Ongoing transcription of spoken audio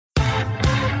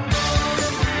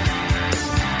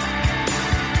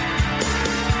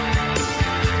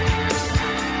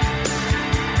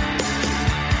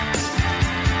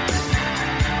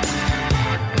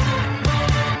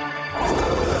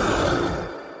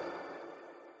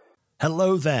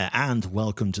Hello there and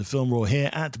welcome to Film Raw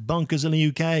here at Bunkers in the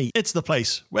UK. It's the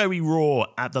place where we roar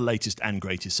at the latest and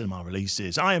greatest cinema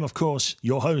releases. I am, of course,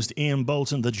 your host, Ian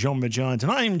Bolton, the genre giant,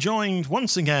 and I am joined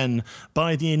once again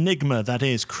by the enigma that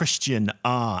is Christian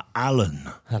R. Allen.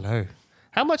 Hello.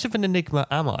 How much of an enigma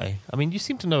am I? I mean, you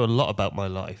seem to know a lot about my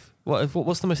life.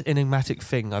 What's the most enigmatic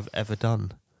thing I've ever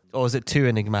done? Or is it too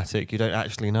enigmatic? You don't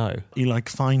actually know. You like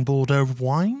fine Bordeaux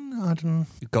wine? I don't know.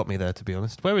 You got me there, to be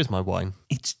honest. Where is my wine?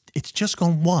 It's just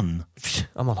gone one.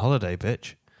 I'm on holiday,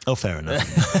 bitch. Oh, fair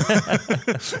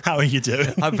enough. How are you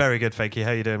doing? I'm very good, thank you.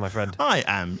 How are you doing, my friend? I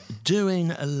am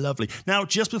doing lovely. Now,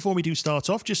 just before we do start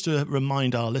off, just to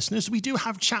remind our listeners, we do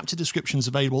have chapter descriptions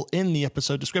available in the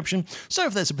episode description. So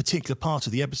if there's a particular part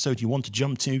of the episode you want to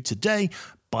jump to today,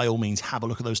 by all means, have a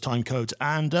look at those time codes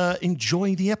and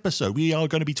enjoy the episode. We are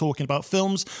going to be talking about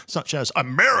films such as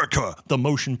America, the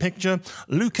motion picture,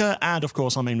 Luca, and of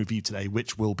course our main review today,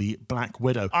 which will be Black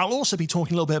Widow. I'll also be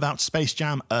talking a little bit about Space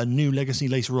Jam: A New Legacy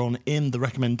later on in the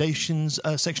recommendations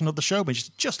section of the show, which is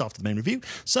just after the main review.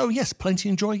 So yes, plenty to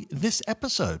enjoy this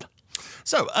episode.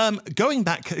 So, going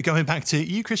back to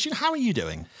you, Christian, how are you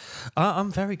doing?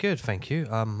 I'm very good, thank you.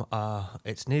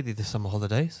 It's nearly the summer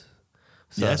holidays.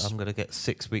 So yes. I'm going to get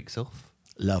 6 weeks off.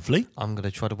 Lovely. I'm going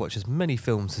to try to watch as many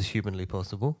films as humanly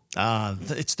possible.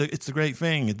 It's the great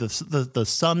thing. The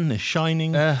sun is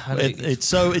shining. It's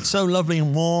so lovely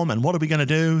and warm. And what are we going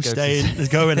to do?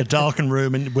 Go in a darkened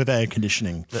room with air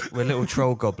conditioning. We're little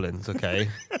troll goblins, okay?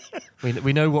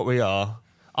 We know what we are.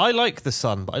 I like the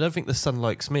sun, but I don't think the sun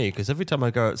likes me because every time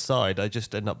I go outside, I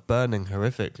just end up burning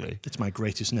horrifically. It's my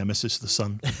greatest nemesis, the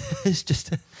sun. It's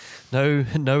just no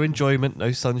enjoyment,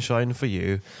 no sunshine for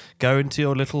you. Go into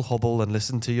your little hobble and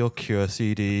listen to your Cure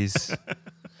CDs.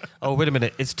 Oh, wait a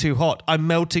minute, it's too hot. I'm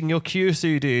melting your Cure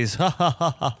CDs. Ha ha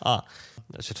ha ha ha.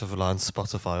 That should have relied on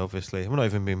Spotify, obviously. We're not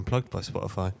even being plugged by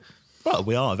Spotify. Well,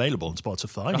 we are available on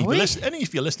Spotify. And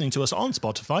if you're listening to us on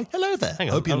Spotify, hello there.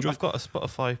 Hang on, I've got a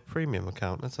Spotify premium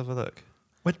account. Let's have a look.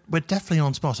 We're definitely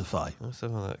on Spotify. Let's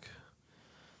have a look.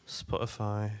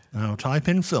 Spotify. Now type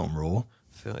in Film Raw.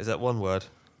 Is that one word?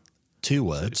 2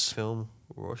 words. Film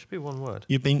Raw. It should be one word.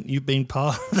 You've been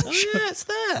part of the show. Yeah, it's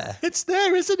there. It's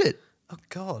there, isn't it? Oh,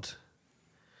 God.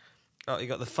 Oh, you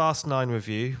got the Fast 9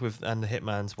 review and the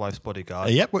Hitman's Wife's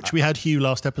Bodyguard. Yep, which we had Hugh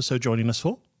last episode joining us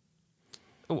for.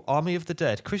 Oh, Army of the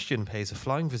Dead. Christian pays a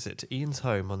flying visit to Ian's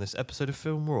home on this episode of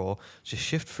Film Raw to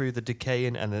shift through the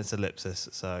decaying and its ellipsis.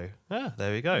 So, there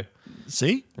we go.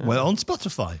 See? Yeah. We're on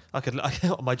Spotify.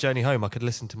 On my journey home, I could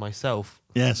listen to myself.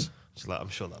 Yes. I'm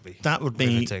sure that'd be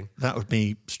riveting. That would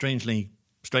be strangely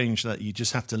strange that you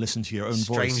just have to listen to your own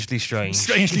voice. Strangely strange.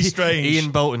 Strangely strange.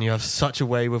 Ian Bolton, you have such a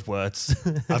way with words.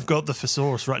 I've got the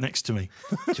thesaurus right next to me.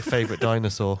 What's your favourite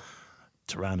dinosaur?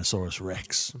 Tyrannosaurus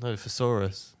Rex. No,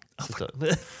 thesaurus.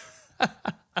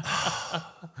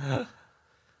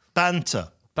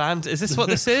 Banter. Is this what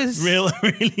this is?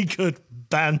 Really good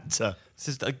banter.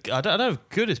 I don't know.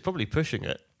 Good is probably pushing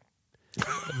it.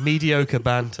 Mediocre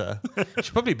banter. It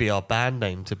should probably be our band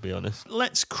name, to be honest.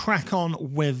 Let's crack on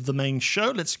with the main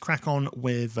show. Let's crack on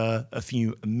with a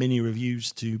few mini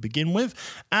reviews to begin with,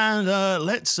 and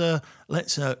let's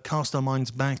cast our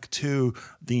minds back to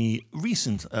the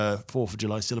recent 4th of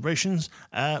July celebrations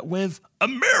with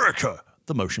America,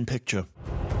 the motion picture.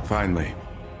 Finally,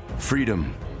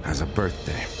 freedom has a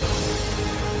birthday.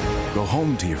 Go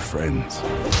home to your friends,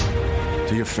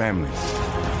 to your families,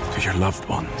 to your loved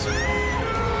ones.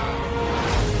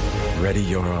 Ready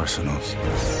your arsenals.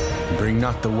 Bring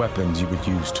not the weapons you would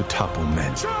use to topple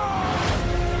men,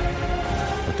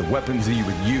 but the weapons that you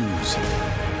would use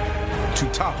to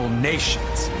topple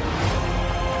nations.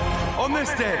 On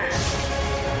this day,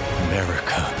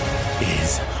 America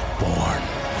is born.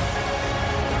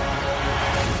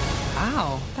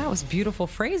 Wow, that was beautiful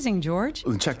phrasing, George.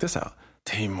 Check this out.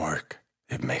 Teamwork,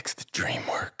 it makes the dream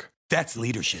work. That's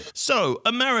leadership. So,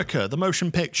 America, the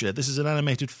motion picture. This is an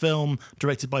animated film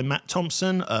directed by Matt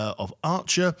Thompson of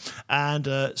Archer and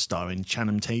starring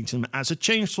Channing Tatum as a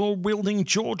chainsaw-wielding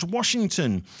George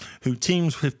Washington, who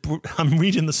teams with, I'm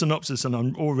reading the synopsis and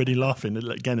I'm already laughing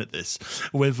again at this,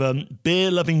 with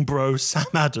beer-loving bro Sam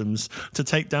Adams to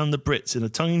take down the Brits in a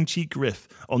tongue-in-cheek riff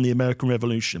on the American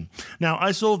Revolution. Now,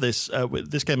 I saw this,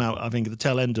 this came out, I think, at the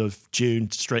tail end of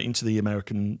June, straight into the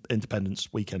American Independence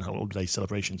Weekend holiday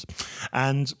celebrations.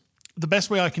 And the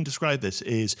best way I can describe this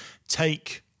is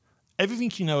take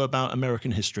everything you know about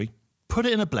American history, put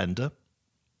it in a blender,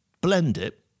 blend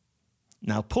it,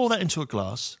 now pour that into a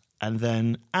glass, and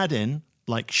then add in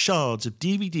like shards of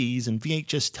DVDs and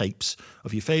VHS tapes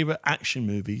of your favourite action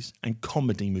movies and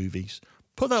comedy movies.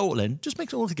 Put that all in, just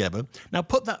mix it all together. Now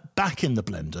put that back in the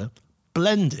blender,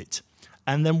 blend it,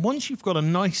 And then once you've got a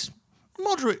nice,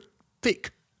 moderate,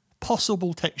 thick,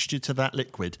 possible texture to that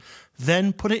liquid,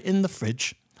 then put it in the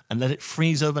fridge and let it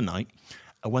freeze overnight.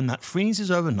 And when that freezes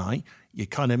overnight, you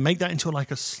kind of make that into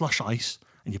like a slush ice,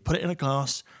 and you put it in a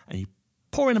glass, and you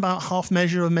pour in about half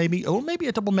measure of maybe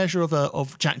a double measure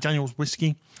of Jack Daniel's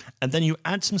whiskey, and then you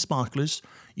add some sparklers,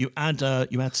 you add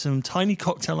some tiny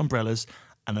cocktail umbrellas,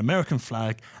 an American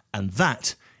flag, and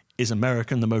that is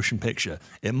American the Motion Picture.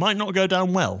 It might not go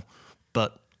down well,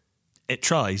 but it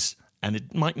tries, and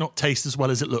it might not taste as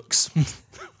well as it looks.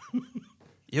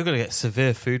 You're going to get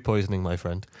severe food poisoning, my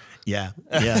friend. Yeah.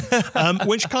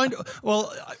 Which kind of...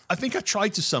 Well, I think I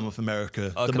tried to sum up America,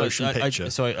 the Motion Picture.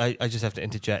 I just have to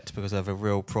interject because I have a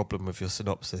real problem with your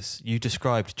synopsis. You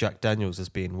described Jack Daniels as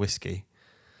being whiskey.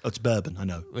 Oh, it's bourbon, I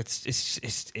know.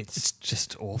 It's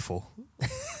just awful.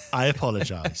 I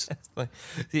apologise.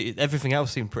 Everything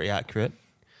else seemed pretty accurate.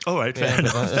 All right, fair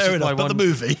enough. But the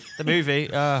movie... The movie,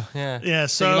 yeah. Yeah,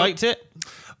 so you liked it?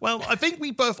 Well, I think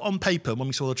we both, on paper, when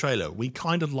we saw the trailer, we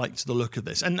kind of liked the look of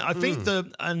this. And I think there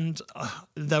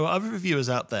were other reviewers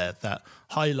out there that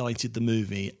highlighted the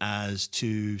movie as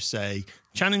to, say,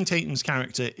 Channing Tatum's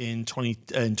character in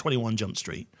 21 Jump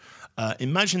Street.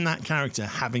 Imagine that character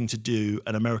having to do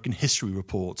an American history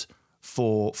report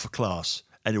for class,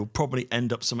 and it would probably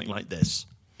end up something like this.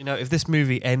 You know, if this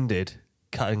movie ended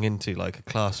cutting into like a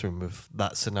classroom with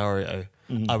that scenario,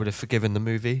 I would have forgiven the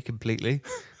movie completely.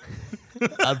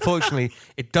 Unfortunately,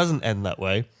 it doesn't end that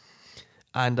way.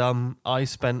 And I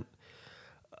spent...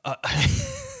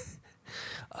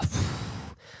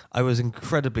 I was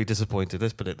incredibly disappointed,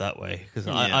 let's put it that way, because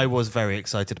I was very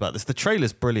excited about this. The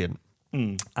trailer's brilliant.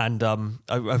 And I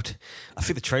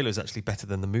think the trailer is actually better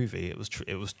than the movie. It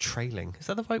was trailing. Is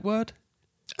that the right word?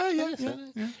 Oh, yeah.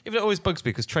 If it always bugs me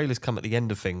because trailers come at the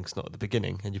end of things, not at the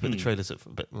beginning, and you put the trailers at...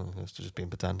 But that's just being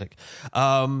pedantic.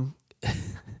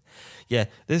 Yeah,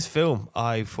 this film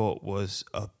I thought was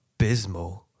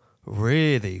abysmal.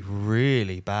 Really,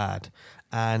 really bad.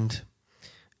 And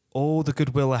all the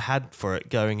goodwill I had for it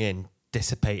going in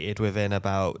dissipated within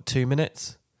about 2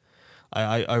 minutes.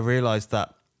 I realised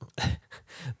that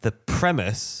the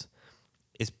premise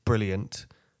is brilliant,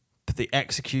 but the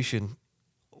execution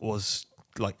was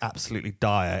like absolutely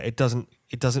dire. It doesn't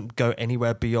go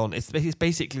anywhere beyond. It's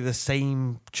basically the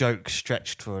same joke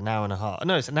stretched for an hour and a half.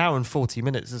 No, it's an hour and 40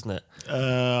 minutes, isn't it?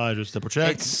 I just double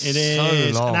checked. It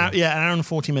is so long. An hour and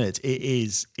 40 minutes. It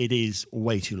is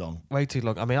way too long. Way too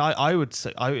long. I mean, I would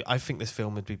say I think this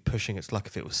film would be pushing its luck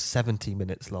if it was 70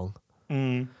 minutes long. I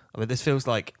mean, this feels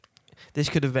like this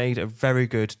could have made a very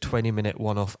good 20-minute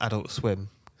one-off Adult Swim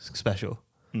special.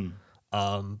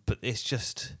 But it's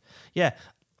just, yeah.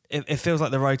 It feels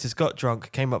like the writers got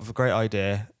drunk, came up with a great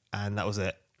idea, and that was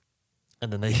it.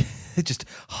 And then they just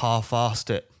half-assed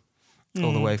it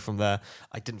all the way from there.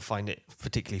 I didn't find it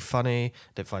particularly funny.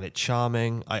 Didn't find it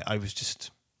charming. I was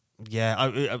just...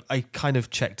 Yeah, I kind of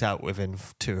checked out within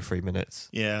 2 or 3 minutes.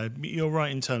 Yeah, you're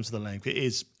right in terms of the length. It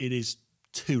is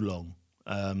too long.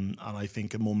 And I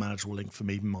think a more manageable length for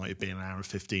me might have been an hour and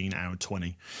 15, hour and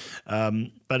 20.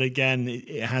 But again,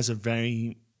 it has a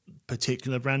very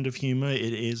particular brand of humour.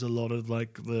 It is a lot of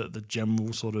like the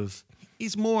general sort of...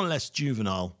 It's more or less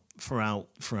juvenile throughout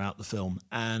the film.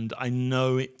 And I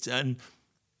know it...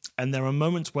 And there are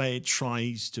moments where it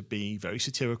tries to be very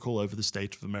satirical over the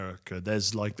state of America.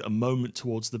 There's like a moment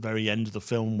towards the very end of the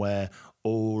film where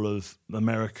all of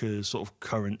America's sort of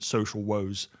current social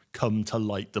woes come to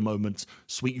light the moment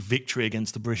sweet victory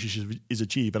against the British is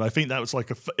achieved. And I think that was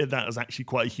that was actually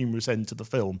quite a humorous end to the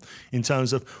film in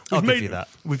terms of I'll give you that.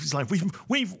 We've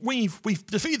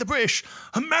defeated the British.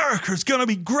 America's gonna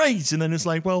be great. And then it's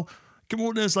like, well,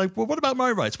 it's like, well, what about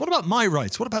my rights? What about my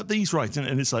rights? What about these rights?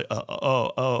 And it's like,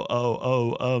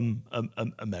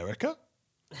 America?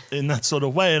 In that sort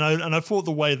of way. And I thought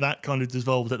the way that kind of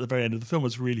dissolved at the very end of the film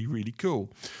was really, really cool.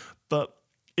 But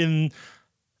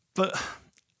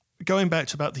going back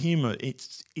to about the humour,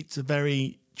 it's a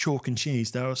very chalk and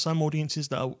cheese. There are some audiences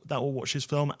that will watch this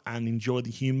film and enjoy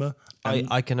the humour.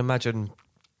 I can imagine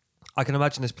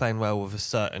this playing well with a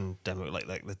certain demo, like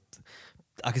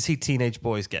I can see teenage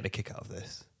boys getting a kick out of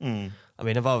this. I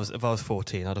mean, if I was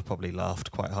 14, I'd have probably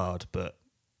laughed quite hard. But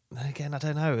then again, I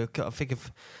don't know. I think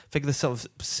of the sort of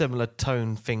similar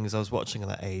tone things I was watching at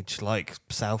that age, like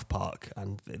South Park,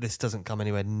 and this doesn't come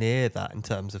anywhere near that in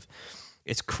terms of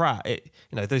it's crass.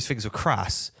 Those things were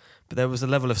crass, but there was a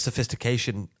level of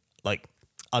sophistication like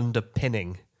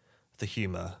underpinning the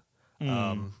humour.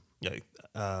 I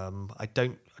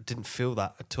didn't feel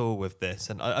that at all with this,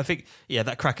 and I think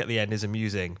that crack at the end is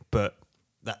amusing, but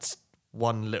that's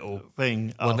one little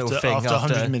thing after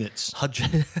 100 minutes.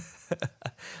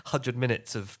 100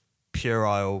 minutes of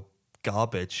puerile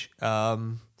garbage.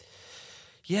 And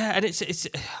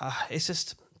it's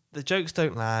just the jokes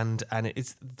don't land, and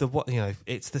it's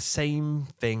the same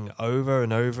thing over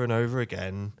and over and over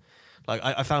again. Like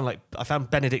I found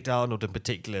Benedict Arnold in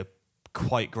particular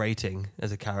quite grating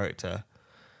as a character,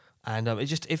 and it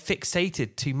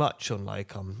fixated too much on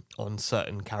on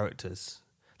certain characters.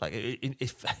 Like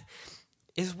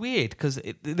it's weird because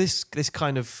this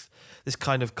kind of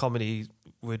comedy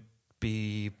would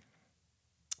be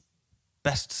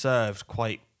best served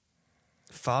quite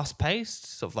fast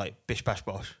paced, sort of like bish bash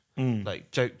bosh. Like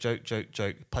joke,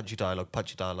 punchy dialogue. But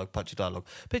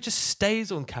it just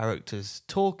stays on characters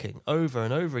talking over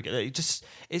and over again.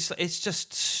 It's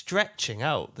just stretching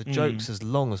out the jokes as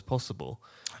long as possible.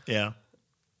 Yeah.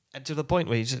 And to the point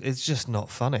where it's just not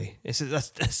funny.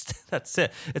 That's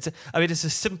it. It's a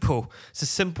simple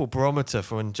barometer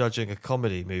for when judging a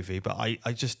comedy movie, but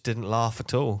I just didn't laugh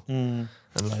at all. And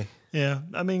yeah,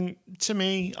 I mean, to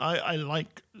me, I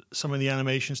like some of the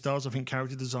animation styles. I think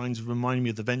character designs remind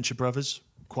me of the Venture Brothers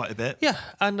quite a bit. Yeah,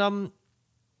 and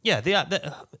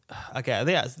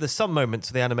there's some moments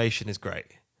where the animation is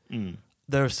great.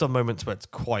 There are some moments where it's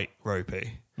quite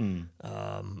ropey.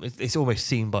 It's almost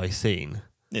scene by scene.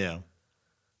 Yeah,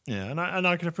 and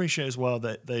I can appreciate as well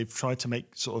that they've tried to make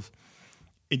sort of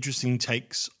interesting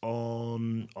takes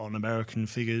on American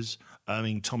figures. I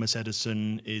mean, Thomas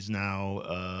Edison is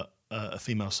now a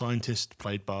female scientist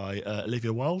played by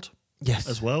Olivia Wilde. Yes,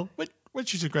 as well,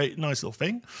 which is a nice little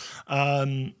thing.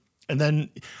 And then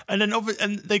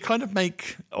they kind of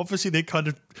make, obviously they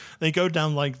go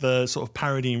down like the sort of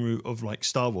parodying route of like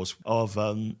Star Wars, of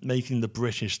making the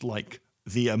British like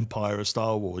the Empire of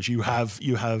Star Wars. You have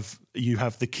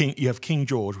the king. You have King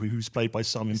George, who's played by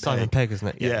Simon Pegg, isn't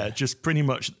it? Yeah, just pretty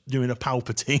much doing a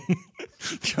Palpatine,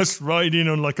 just riding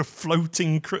on like a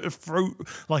floating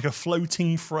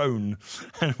throne,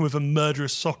 and with a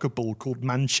murderous soccer ball called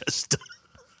Manchester.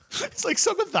 It's like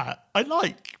some of that I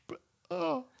like, but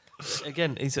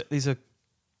again, these are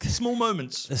small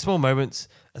moments. They're small moments.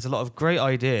 There's a lot of great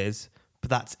ideas, but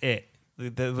that's it.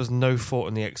 There was no thought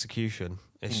in the execution.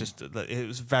 It's just it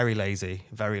was very lazy,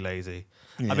 very lazy.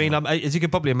 Yeah. I mean, as you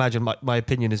can probably imagine, my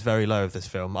opinion is very low of this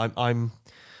film. I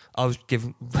was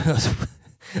thinking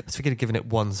of giving it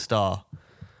 1 star.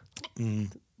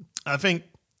 I think,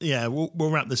 yeah,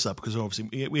 we'll wrap this up because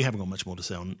obviously we haven't got much more to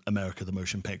say on America the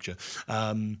Motion Picture.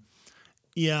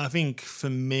 I think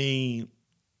for me,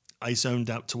 I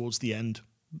zoned out towards the end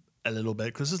a little bit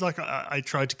because it's like I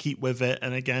tried to keep with it,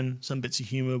 and again, some bits of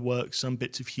humour work, some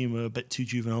bits of humour a bit too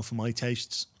juvenile for my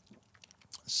tastes.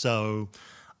 So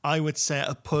I would say at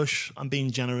a push, I'm being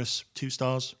generous, 2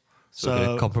 stars. So we're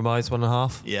gonna compromise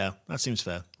 1.5. Yeah, that seems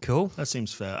fair. Cool. That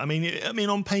seems fair. I mean,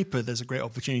 on paper, there's a great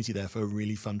opportunity there for a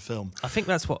really fun film. I think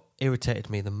that's what irritated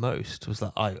me the most was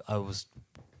that I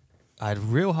had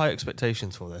real high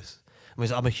expectations for this. I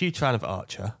mean, I'm a huge fan of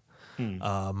Archer.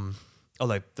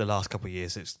 Although the last couple of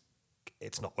years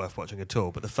it's not worth watching at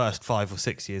all. But the first 5 or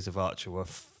 6 years of Archer were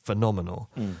phenomenal.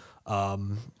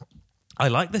 I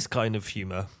like this kind of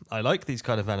humour. I like these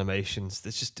kind of animations.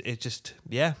 It just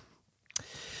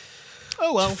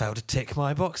Oh well, failed to tick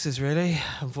my boxes, really.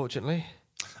 Unfortunately.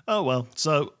 Oh well.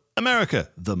 So America,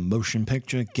 the Motion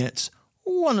Picture, gets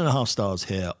 1.5 stars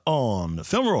here on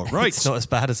Film Raw. Right, it's not as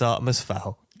bad as Artemis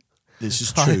Fowl. This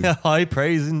is true. High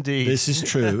praise indeed. This is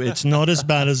true. It's not as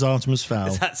bad as Artemis Fowl.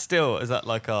 Is that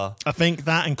like our... I think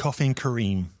that and Coffee and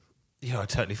Kareem. I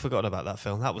totally forgot about that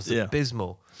film. That was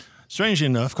abysmal. Strangely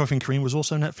enough, Coffee and Kareem was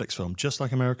also a Netflix film, just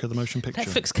like America the Motion Picture.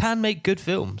 Netflix can make good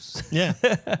films. Yeah,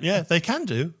 they can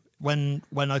do when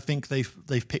I think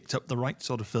they've picked up the right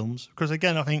sort of films. Because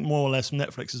again, I think more or less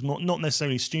Netflix is not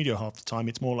necessarily studio half the time.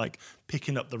 It's more like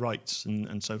picking up the rights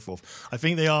and so forth. I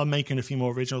think they are making a few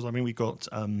more originals. I mean, we got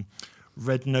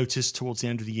Red Notice towards the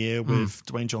end of the year with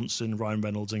Dwayne Johnson, Ryan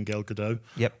Reynolds, and Gal Gadot.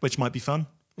 Yep, which might be fun.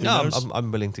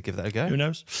 I'm willing to give that a go. Who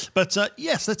knows? But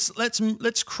yes,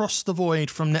 let's cross the void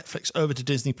from Netflix over to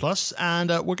Disney Plus, and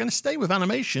we're going to stay with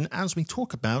animation as we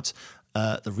talk about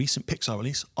the recent Pixar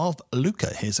release of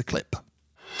Luca. Here's a clip.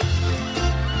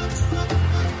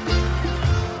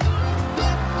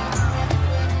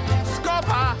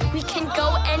 Scopa! We can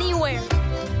go anywhere,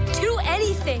 do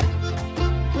anything.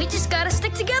 We just gotta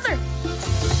stick together.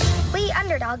 We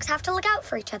underdogs have to look out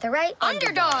for each other, right?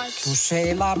 Underdogs!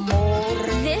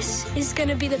 This is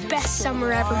gonna be the best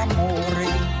summer ever.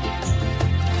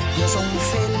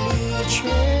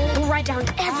 We'll ride down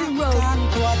every road.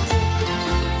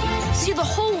 See the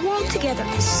whole world together.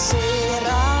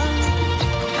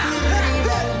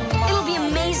 It'll be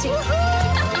amazing.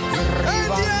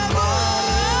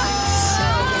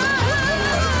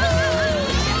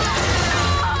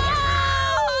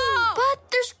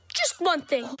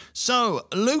 anything. So,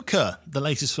 Luca, the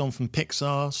latest film from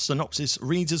Pixar, synopsis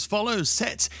reads as follows.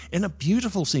 Set in a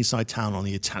beautiful seaside town on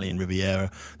the Italian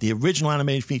Riviera, the original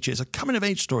animated feature is a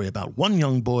coming-of-age story about one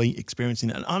young boy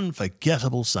experiencing an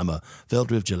unforgettable summer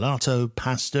filled with gelato,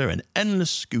 pasta, and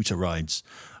endless scooter rides.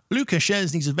 Luca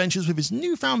shares these adventures with his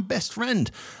newfound best friend,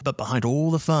 but behind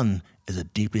all the fun is a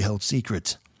deeply held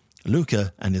secret.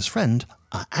 Luca and his friend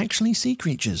are actually sea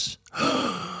creatures.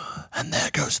 And there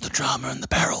goes the drama and the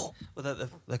peril. Well,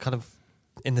 they're kind of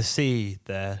in the sea.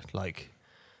 They're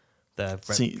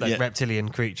Sea, yeah. reptilian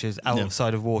creatures.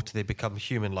 Outside of water, they become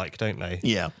human-like, don't they?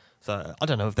 Yeah. So I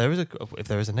don't know if there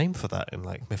is a name for that in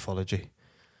like mythology.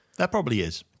 That probably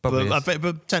is. Probably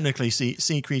but technically,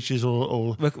 sea creatures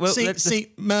or well,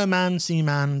 merman,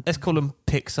 seaman. Let's call them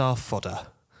Pixar fodder.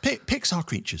 Pixar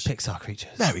creatures. Pixar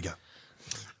creatures. There we go.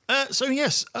 So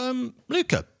yes,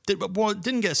 Luca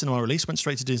didn't get a cinema release, went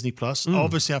straight to Disney Plus.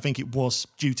 Obviously, I think it was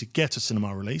due to get a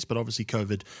cinema release, but obviously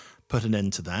COVID put an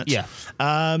end to that. Yeah.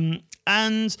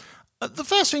 And the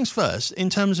first things first, in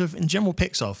terms of in general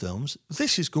Pixar films,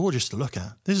 this is gorgeous to look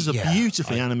at. This is a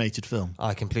beautifully animated film.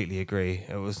 I completely agree.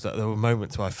 There were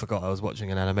moments where I forgot I was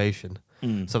watching an animation.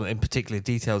 Some in particular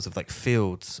details of like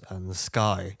fields and the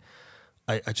sky.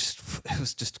 It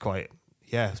was just quite.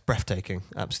 Yeah, it's breathtaking,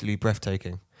 absolutely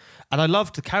breathtaking, and I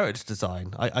loved the character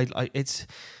design. It's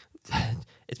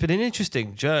been an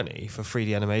interesting journey for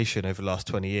 3D animation over the last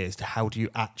 20 years to how do you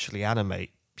actually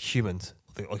animate humans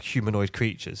or humanoid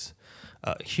creatures.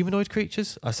 Humanoid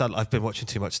creatures? I've been watching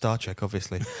too much Star Trek,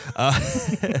 obviously,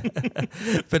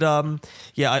 but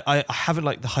I haven't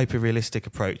liked the hyper realistic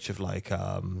approach of like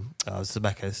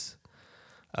Zemeckis.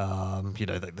 I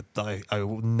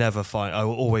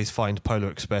will always find Polar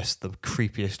Express the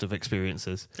creepiest of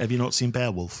experiences. Have you not seen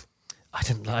Beowulf? I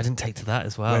didn't take to that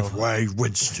as well. With Ray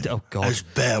Winston. Oh God, as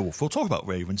Beowulf. We'll talk about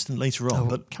Ray Winston later on.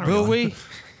 But carry will on. we?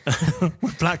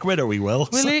 With Black Widow, we will.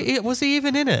 Was he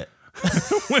even in it?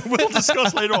 We'll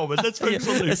discuss later on. But let's focus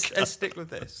on Luca. Let's stick with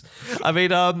this. I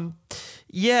mean,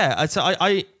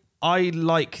 I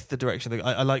like the direction.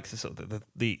 I like the sort of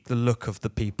the look of the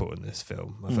people in this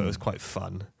film. I thought it was quite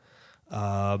fun.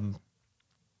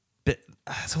 But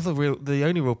that's all the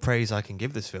only real praise I can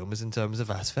give this film is in terms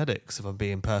of aesthetics. If I'm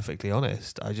being perfectly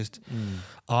honest,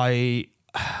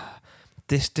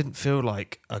 this didn't feel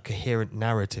like a coherent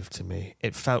narrative to me.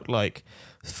 It felt like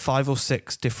 5 or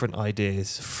 6 different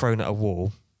ideas thrown at a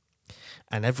wall,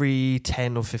 and every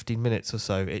 10 or 15 minutes or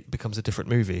so, it becomes a different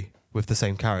movie with the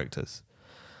same characters.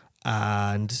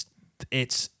 And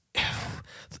it's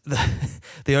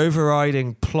the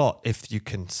overriding plot, if you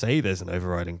can say there's an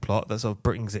overriding plot, that sort of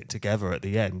brings it together at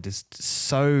the end, is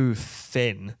so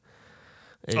thin.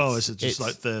 Is it just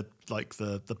like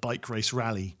the bike race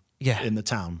rally in the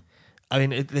town? I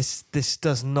mean, this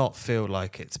does not feel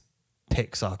like it's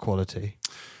Pixar quality.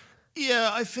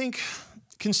 Yeah, I think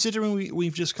considering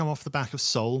we've just come off the back of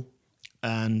Soul,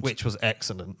 and which was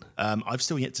excellent. I've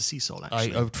still yet to see Soul.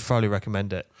 Actually, I would thoroughly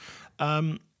recommend it.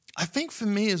 I think for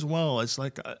me as well, it's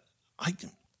like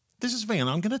this is the thing, and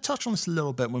I'm going to touch on this a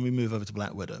little bit when we move over to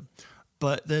Black Widow.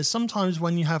 But there's sometimes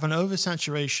when you have an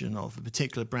oversaturation of a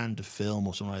particular brand of film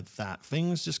or something like that,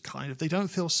 things just kind of they don't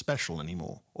feel special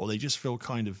anymore, or they just feel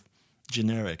kind of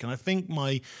generic. And I think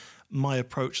my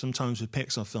approach sometimes with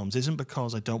Pixar films isn't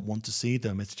because I don't want to see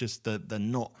them. It's just that they're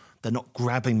not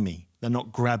grabbing me. They're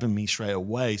not grabbing me straight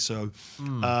away. So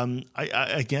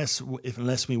I guess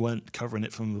unless we weren't covering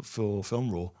it for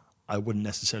Film Raw, I wouldn't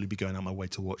necessarily be going out my way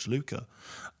to watch Luca.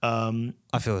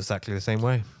 I feel exactly the same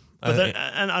way. But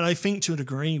and I think to a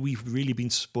degree we've really been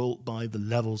spoilt by the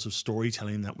levels of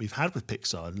storytelling that we've had with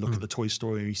Pixar. Look at the Toy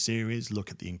Story series,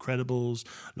 look at The Incredibles,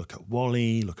 look at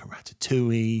WALL-E, look at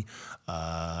Ratatouille,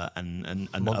 and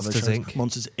Monsters other shows, Inc.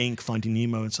 Monsters Inc., Finding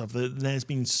Nemo and stuff. There's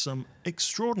been some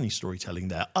extraordinary storytelling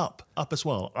there. Up as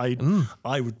well.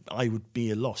 I would be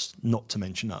a loss not to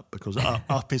mention Up, because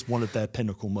Up is one of their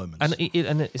pinnacle moments. And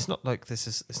it's not like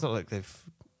it's not like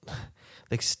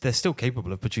they're still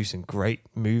capable of producing great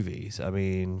movies. I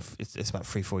mean, it's about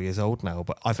 3-4 years old now,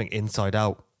 but I think Inside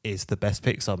Out is the best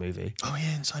Pixar movie. Oh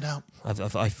yeah, Inside Out.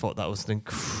 I thought that was an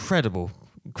incredible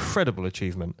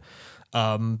achievement.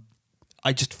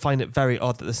 I just find it very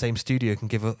odd that the same studio can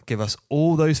give us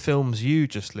all those films you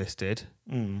just listed,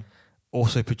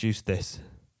 also produce this.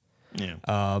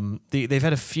 Yeah. They've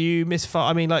had a few misfire.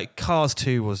 I mean, like Cars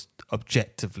 2 was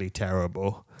objectively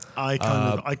terrible. I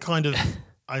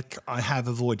have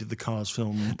avoided the Cars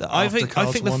film. I think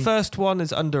the first one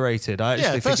is underrated.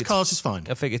 First Cars is fine.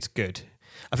 I think it's good.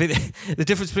 I think the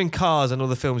difference between Cars and all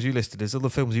the films you listed is all the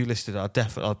films you listed are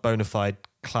definitely bona fide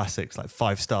classics, like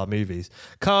 5-star movies.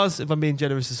 Cars, if I'm being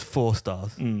generous, is 4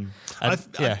 stars. I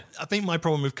think my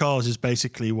problem with Cars is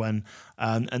basically when,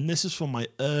 and this is from my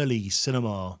early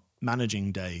cinema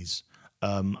managing days.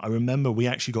 I remember we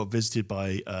actually got visited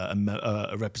by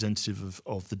a representative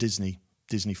of the Disney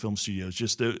Film Studios,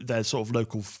 just their sort of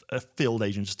local field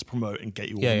agents to promote and get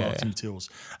you all the marketing materials.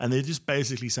 And they just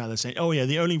basically sat there saying, oh yeah,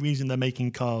 the only reason they're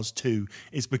making Cars 2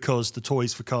 is because the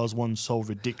toys for Cars 1 sold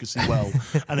ridiculously well.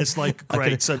 And it's like,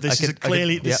 great, so this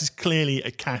is clearly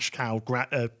a cash cow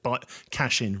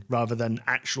cash in rather than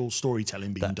actual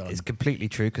storytelling being done. It's completely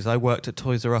true, because I worked at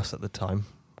Toys R Us at the time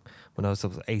when I was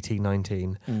 18,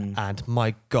 19, and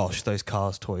my gosh, those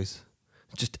Cars toys,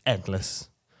 just endless.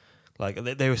 Like,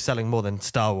 they were selling more than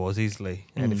Star Wars easily,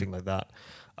 anything like that.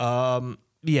 I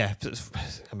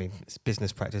mean, it's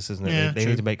business practice, isn't it? Yeah, they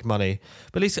need to make money.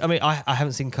 But at least, I mean, I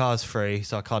haven't seen Cars 3,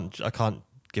 so I can't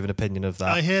give an opinion of that.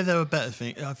 I hear there are better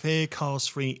things. I hear Cars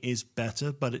 3 is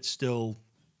better, but it's still...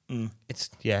 It's,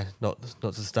 not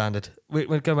the standard.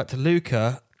 We're going back to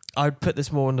Luca. I'd put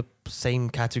this more in the same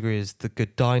category as The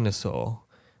Good Dinosaur,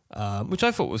 which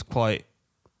I thought was quite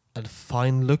a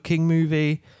fine-looking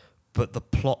movie, but the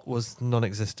plot was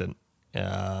non-existent.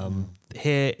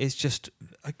 Here it's just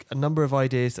a number of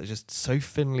ideas that are just so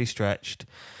thinly stretched,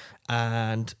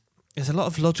 and there's a lot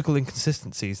of logical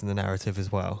inconsistencies in the narrative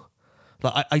as well.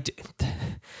 Like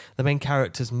the main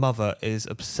character's mother is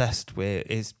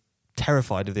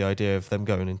terrified of the idea of them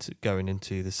going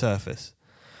into the surface.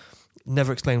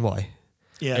 Never explain why.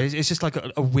 Yeah, it's just like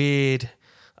a weird,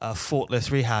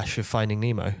 thoughtless rehash of Finding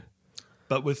Nemo.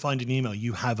 But with Finding Nemo,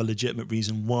 you have a legitimate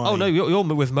reason why. Oh no, you're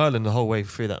with Merlin the whole way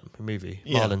through that movie.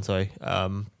 Yeah. Marlin, sorry.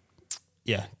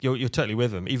 You're totally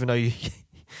with him, even though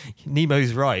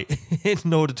Nemo's right.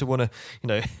 In order to want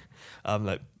to,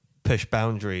 like push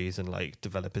boundaries and like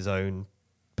develop his own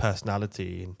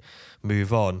personality and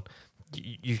move on.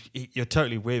 You're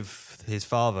totally with his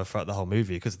father throughout the whole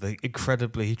movie because of the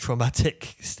incredibly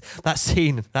traumatic that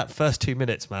scene, that first 2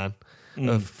 minutes, man,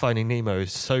 of Finding Nemo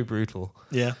is so brutal.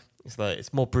 Yeah.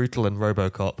 It's more brutal than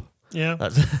RoboCop. Yeah.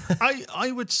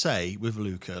 I would say with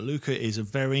Luca is a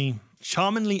very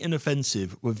charmingly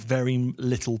inoffensive with very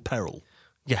little peril.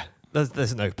 Yeah.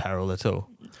 There's no peril at all.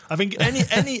 I think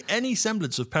any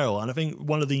semblance of peril, and I think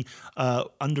one of the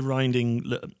underlining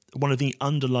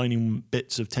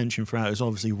bits of tension throughout is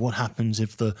obviously what happens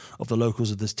if the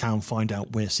locals of this town find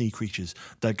out we're sea creatures.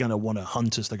 They're going to want to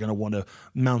hunt us. They're going to want to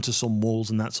mount us on walls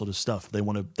and that sort of stuff.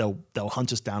 They'll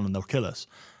hunt us down and they'll kill us.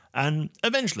 And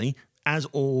eventually, as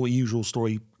all usual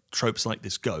story tropes like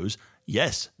this goes,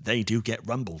 yes, they do get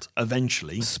rumbled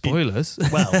eventually. Spoilers.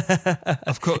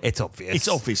 Of course. It's obvious. It's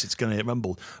obvious it's going to get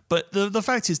rumbled. But the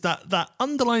fact is that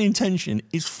underlying tension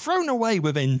is thrown away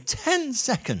within 10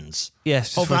 seconds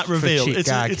of that reveal.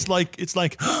 It's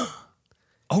like,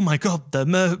 oh my God,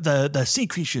 they're sea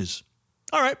creatures.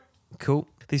 All right. Cool.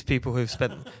 These people who've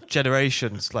spent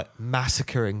generations like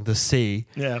massacring the sea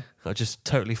are just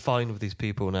totally fine with these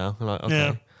people now. Like, okay.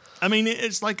 Yeah. I mean,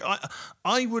 it's like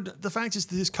I would. The fact is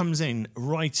that this comes in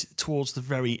right towards the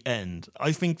very end.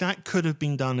 I think that could have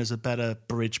been done as a better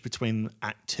bridge between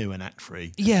Act 2 and Act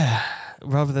 3. Yeah,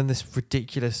 rather than this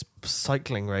ridiculous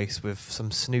cycling race with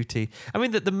some snooty. I mean,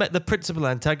 the principal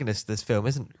antagonist of this film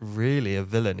isn't really a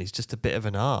villain. He's just a bit of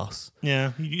an arse.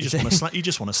 Yeah, you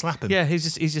just want to slap him. Yeah, he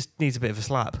just needs a bit of a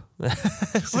slap.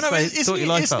 Sort your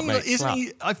life out, mate. Isn't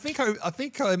he? I think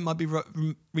I might be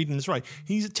reading this right.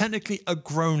 He's technically a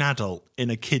grown adult in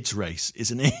a kid's race,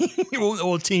 isn't he?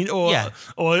 or teen,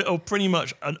 or pretty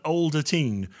much an older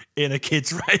teen in a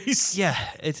kid's race. Yeah,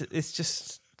 it's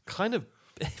just kind of.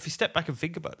 If you step back and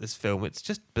think about this film, it's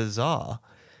just bizarre.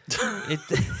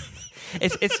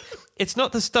 It's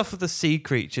not the stuff of the sea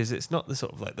creatures. It's not the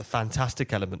sort of like the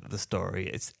fantastic element of the story.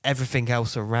 It's everything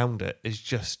else around it is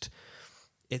just.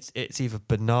 It's either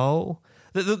banal.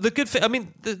 The good thing, I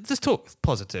mean, let's talk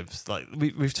positives. Like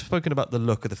we've spoken about the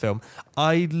look of the film.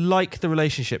 I like the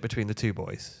relationship between the two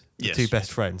boys, the two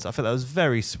best friends. I thought that was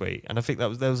very sweet, and I think it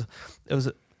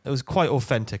was quite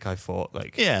authentic. I thought,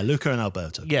 like, yeah, Luca and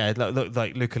Alberto. Yeah,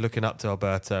 like Luca looking up to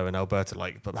Alberto, and Alberto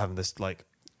like having this like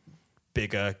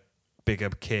bigger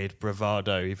kid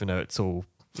bravado, even though it's all.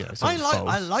 Yeah,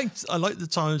 I like the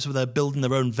times where they're building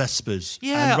their own Vespers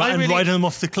and riding them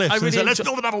off the cliffs. Let's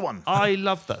build another one. I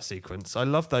love that sequence. I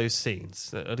love those scenes.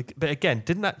 But again,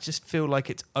 didn't that just feel like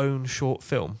its own short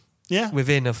film? Yeah,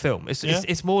 within a film.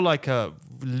 It's more like a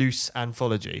loose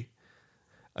anthology.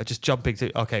 Just jumping to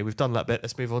we've done that bit.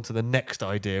 Let's move on to the next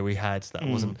idea we had that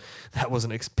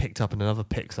wasn't picked up in another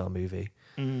Pixar movie.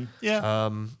 Yeah.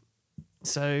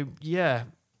 So yeah,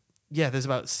 there's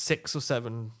about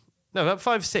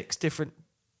 5-6 different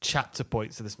chapter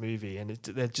points of this movie, and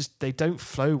they don't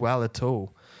flow well at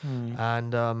all,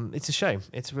 and it's a shame.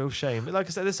 It's a real shame. Like I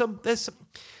said, there's some.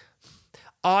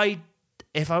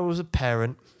 If I was a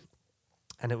parent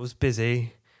and it was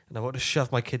busy and I want to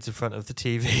shove my kids in front of the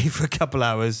TV for a couple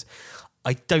hours,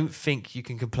 I don't think you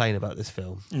can complain about this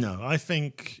film. No, I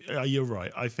think you're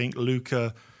right. I think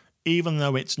Luca, even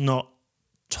though it's not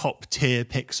top tier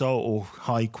Pixar or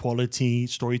high quality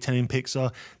storytelling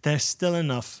Pixar, there's still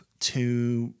enough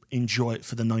to enjoy it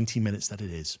for the 90 minutes that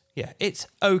it is. Yeah, it's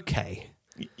okay.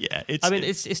 Yeah,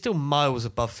 it's still miles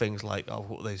above things like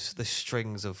those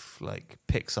strings of like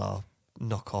Pixar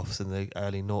knockoffs in the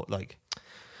early like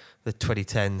the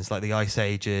 2010s, like the Ice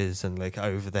Ages and like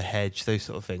Over the Hedge, those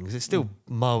sort of things. It's still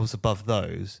miles above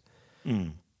those,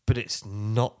 but it's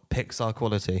not Pixar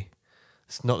quality.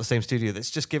 It's not the same studio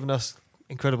that's just given us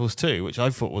Incredibles 2, which I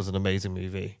thought was an amazing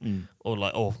movie,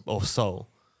 or Soul.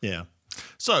 Yeah.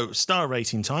 So, star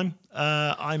rating time.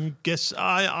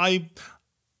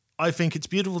 I think it's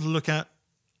beautiful to look at.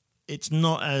 It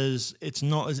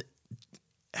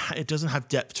doesn't have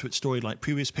depth to its story like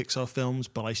previous Pixar films,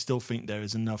 but I still think there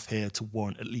is enough here to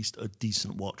warrant at least a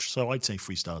decent watch. So I'd say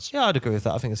 3 stars. Yeah, I'd agree with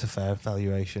that. I think it's a fair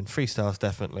valuation. 3 stars,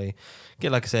 definitely.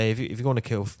 Like I say, if you want to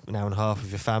kill an hour and a half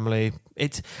with your family,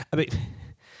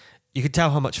 you could tell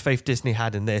how much faith Disney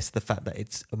had in this, the fact that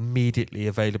it's immediately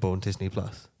available on Disney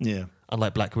Plus. Yeah.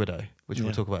 Unlike Black Widow, which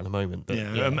we'll talk about in a moment. But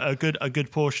a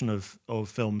good portion of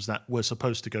films that were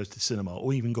supposed to go to cinema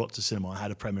or even got to cinema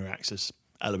had a Premier Access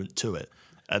element to it.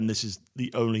 And this is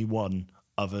the only one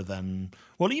other than...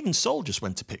 Well, even Soul just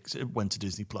went to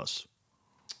Disney Plus.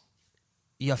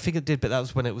 Yeah, I think it did, but that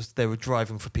was when they were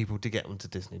driving for people to get onto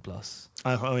Disney Plus.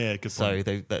 Oh yeah, good point. So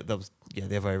that was the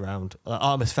other way around.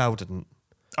 Artemis Fowl didn't.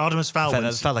 Artemis Fowl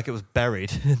felt like it was buried.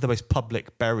 The most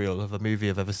public burial of a movie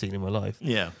I've ever seen in my life.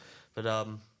 Yeah. But I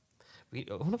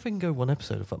wonder if we can go one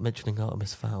episode without mentioning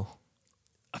Artemis Fowl.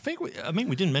 I think we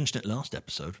didn't mention it last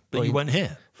episode, but you weren't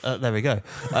here. There we go.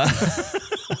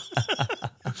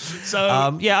 So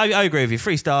I agree with you.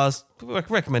 3 stars,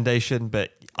 recommendation,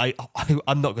 but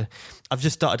I'm not going to... I've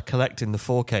just started collecting the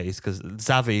 4Ks because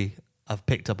Zavvi, I've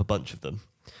picked up a bunch of them.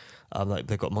 Like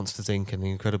they've got Monsters, Inc. and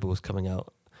The Incredibles coming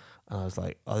out. And I was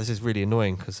like, this is really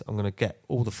annoying because I'm going to get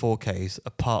all the 4Ks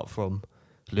apart from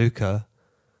Luca,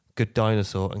 Good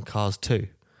Dinosaur, and Cars 2.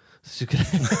 So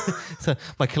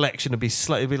my collection would be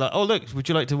slightly like, oh look, would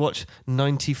you like to watch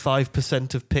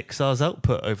 95% of Pixar's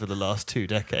output over the last 2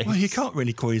 decades? Well, you can't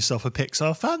really call yourself a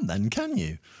Pixar fan then, can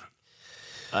you?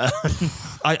 I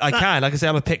can. Like I say,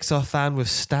 I'm a Pixar fan with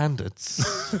standards.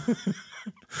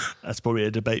 That's probably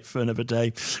a debate for another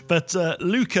day. But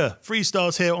Luca, 3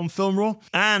 stars here on Film Raw.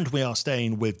 And we are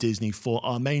staying with Disney for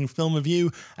our main film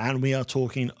review. And we are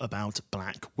talking about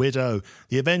Black Widow.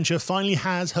 The Avenger finally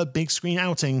has her big screen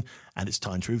outing. And it's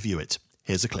time to review it.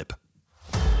 Here's a clip.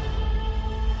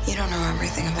 You don't know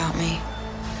everything about me.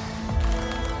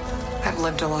 I've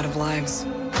lived a lot of lives.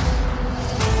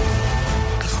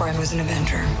 Before I was an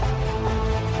Avenger.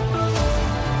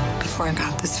 Before I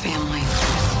got this family.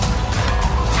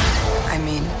 I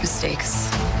made mistakes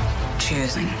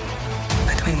choosing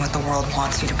between what the world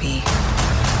wants you to be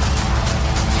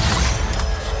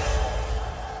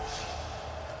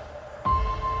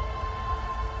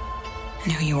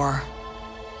and who you are.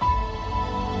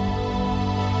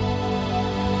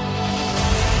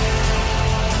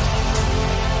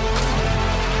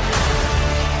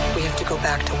 We have to go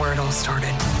back to where it all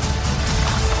started.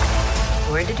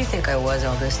 Where did you think I was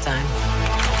all this time?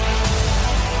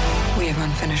 We have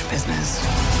unfinished business.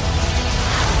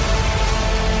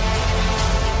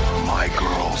 My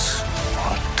girls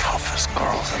are the toughest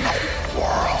girls in the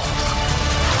world.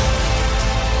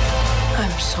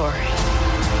 I'm sorry.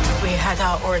 We had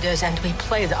our orders and we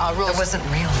played our roles. It wasn't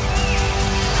real.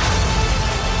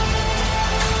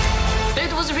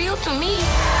 It was real to me.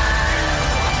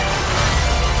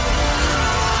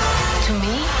 To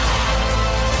me,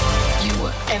 you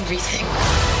were everything.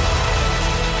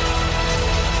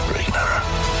 Bring her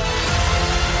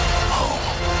home.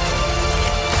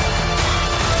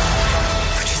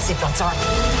 Put your seatbelts on.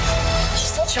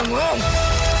 She's such a mom.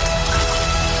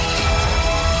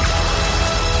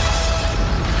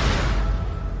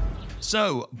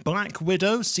 So, Black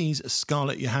Widow sees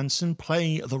Scarlett Johansson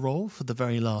play the role for the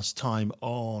very last time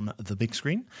on the big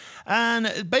screen.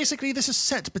 And basically, this is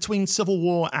set between Civil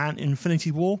War and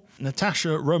Infinity War.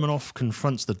 Natasha Romanoff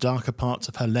confronts the darker parts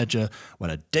of her ledger when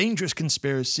a dangerous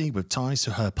conspiracy with ties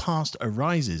to her past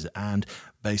arises, and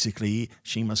basically,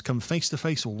 she must come face to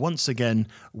face once again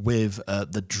with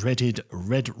the dreaded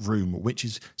Red Room, which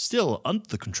is still under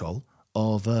the control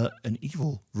of an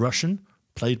evil Russian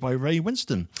played by Ray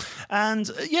Winston. And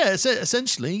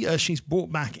essentially, she's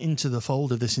brought back into the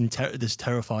fold of this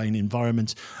terrifying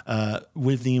environment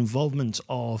with the involvement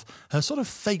of her sort of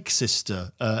fake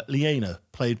sister, Liana,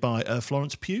 played by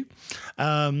Florence Pugh.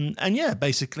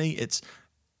 Basically, it's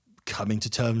coming to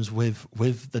terms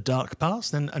with the dark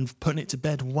past and putting it to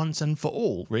bed once and for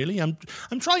all, really. I'm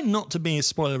trying not to be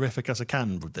as spoilerific as I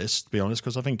can with this, to be honest,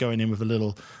 because I think going in with a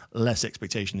little less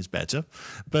expectation is better.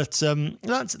 But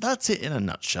that's it in a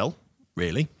nutshell,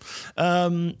 really.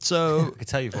 So I can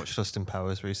tell you've watched Austin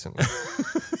Powers recently.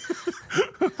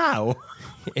 How?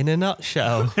 In a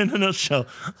nutshell. In a nutshell.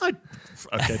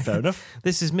 Okay, fair enough.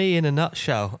 This is me in a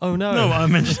nutshell. Oh, no. No,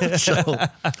 I'm in a nutshell.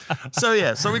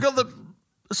 So we've got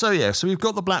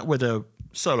the Black Widow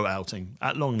solo outing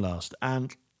at long last,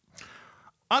 and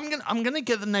I'm gonna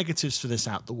get the negatives for this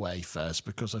out the way first,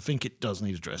 because I think it does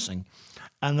need addressing.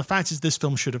 And the fact is, this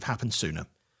film should have happened sooner.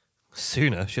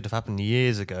 Sooner? Should have happened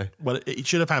years ago. Well, it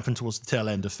should have happened towards the tail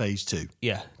end of Phase 2.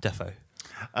 Yeah, defo.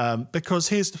 Because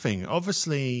here's the thing: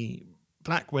 obviously,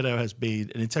 Black Widow has been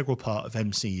an integral part of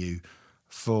MCU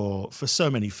for so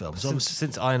many films.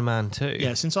 Since Iron Man 2.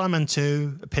 Yeah, since Iron Man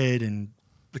 2 appeared in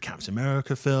the Captain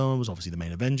America films, obviously the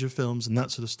main Avenger films and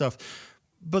that sort of stuff.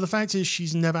 But the fact is,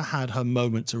 she's never had her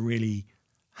moment to really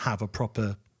have a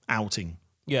proper outing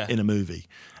in a movie.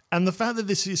 And the fact that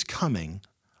this is coming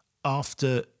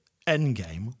after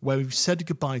Endgame, where we've said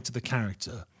goodbye to the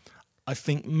character, I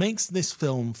think makes this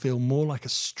film feel more like a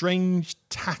strange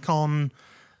tack-on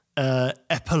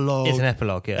epilogue. It's an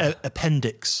epilogue, yeah.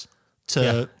 Appendix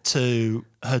to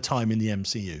her time in the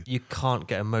MCU. You can't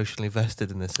get emotionally invested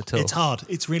in this at all. It's hard.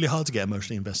 It's really hard to get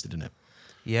emotionally invested in it.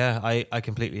 Yeah, I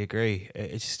completely agree.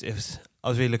 I was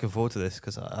really looking forward to this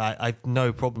because I have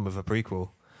no problem with a prequel.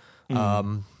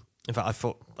 In fact, I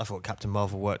thought Captain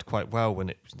Marvel worked quite well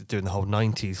when doing the whole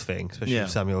 90s thing, especially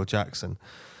with Samuel L. Jackson.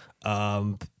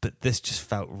 But this just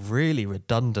felt really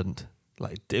redundant.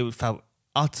 Like, it felt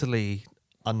utterly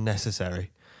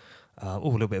unnecessary. A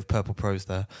little bit of purple prose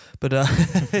there, but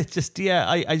I just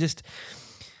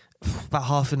about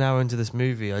half an hour into this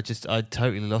movie, I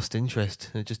totally lost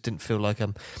interest. It just didn't feel like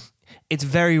it's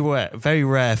very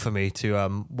rare for me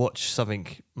to watch something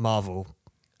Marvel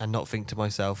and not think to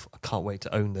myself, I can't wait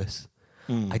to own this.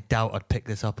 I doubt I'd pick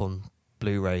this up on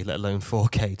Blu-ray, let alone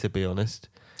 4K, to be honest.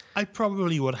 I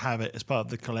probably would have it as part of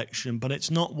the collection, but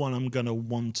it's not one I'm going to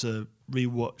want to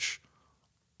rewatch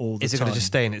all the time. Is it going to just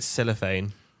stay in its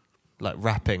cellophane? Like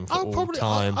wrapping for all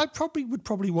time. I would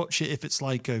probably watch it if it's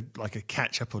like a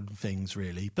catch up on things,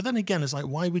 really. But then again, it's like,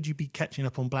 why would you be catching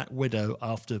up on Black Widow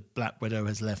after Black Widow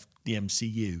has left the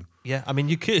MCU? Yeah, I mean,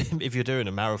 you could, if you're doing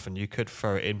a marathon, you could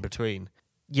throw it in between.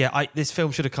 Yeah, this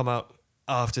film should have come out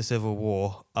after Civil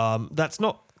War. That's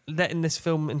not letting this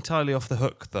film entirely off the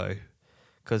hook, though,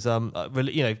 because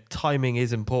timing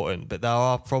is important. But there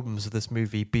are problems with this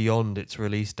movie beyond its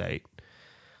release date.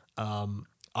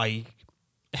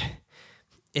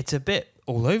 It's a bit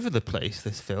all over the place,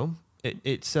 this film.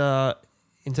 It's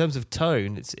in terms of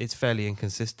tone, it's fairly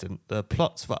inconsistent. The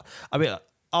plots,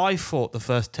 I thought the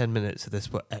first 10 minutes of this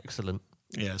were excellent.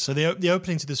 Yeah, so the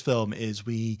opening to this film is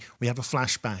we have a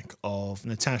flashback of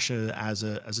Natasha as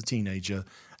a teenager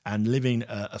and living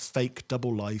a fake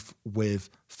double life with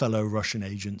fellow Russian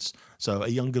agents. So a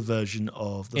younger version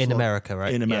of the America,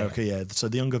 right? In America, yeah. So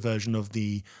the younger version of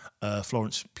the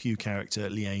Florence Pugh character,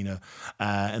 Liana,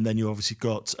 and then you obviously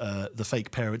got the fake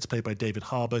parents played by David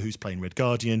Harbour, who's playing Red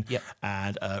Guardian,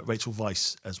 and Rachel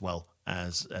Weisz as well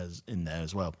as in there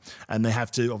as well. And they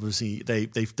have to obviously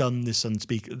they've done this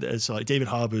it's like David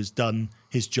Harbour's done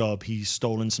his job. He's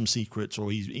stolen some secrets,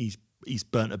 or he's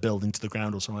burnt a building to the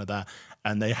ground or something like that,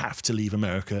 and they have to leave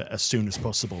America as soon as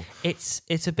possible.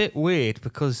 It's a bit weird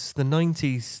because the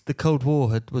 90s, the Cold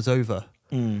War was over.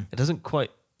 It doesn't quite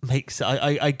make sense.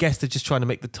 I guess they're just trying to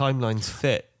make the timelines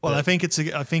fit. Well, I think it's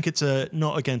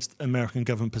not against American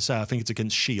government per se. I think it's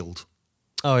against S.H.I.E.L.D.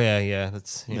 Oh yeah,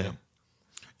 that's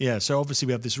yeah. So obviously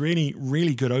we have this really,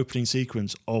 really good opening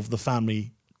sequence of the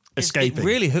family escaping. It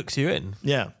really hooks you in.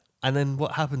 Yeah. And then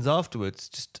what happens afterwards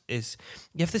just is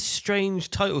you have this strange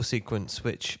title sequence,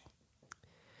 which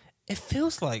it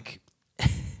feels like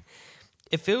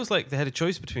they had a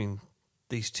choice between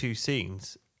these two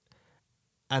scenes,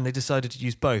 and they decided to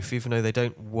use both, even though they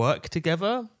don't work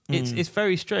together. It's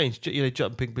very strange,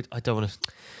 jumping. But I don't want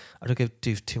to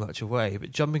do too much away,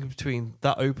 but jumping between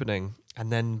that opening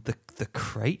and then the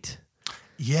crate.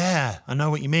 Yeah, I know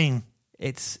what you mean.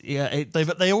 It's it's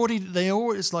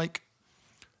like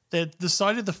they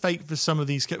decided the fate for some of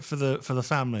these for the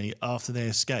family after they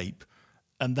escape,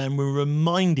 and then we're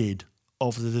reminded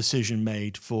of the decision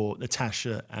made for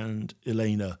Natasha and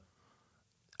Elena.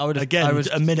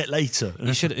 A minute later.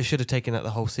 It should have taken out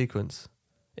the whole sequence.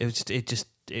 It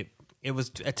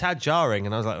was a tad jarring,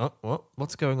 and I was like, "Oh,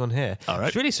 what's going on here?" All right.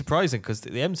 It's really surprising because the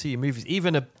MCU movies,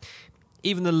 even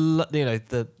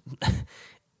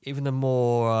the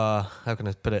more how can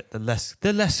I put it, the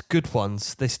less good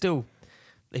ones, they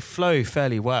flow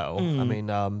fairly well. I mean,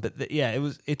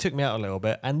 it took me out a little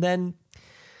bit, and then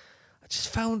I just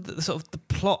found that the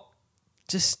plot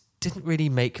just didn't really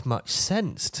make much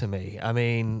sense to me. I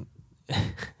mean,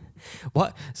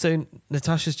 what? So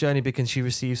Natasha's journey begins. She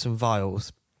receives some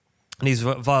vials, and these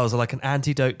vials are like an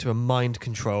antidote to a mind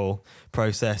control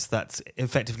process that's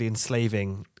effectively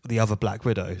enslaving the other Black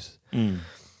Widows.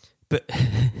 But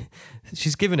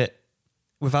she's given it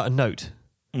without a note.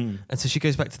 And so she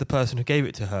goes back to the person who gave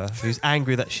it to her, who's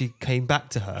angry that she came back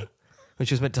to her when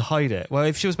she was meant to hide it. Well,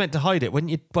 if she was meant to hide it, why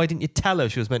didn't you tell her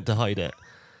she was meant to hide it?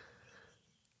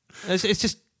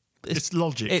 It's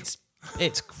logic.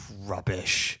 It's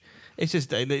rubbish. It's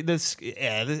just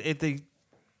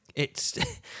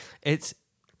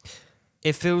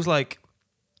it feels like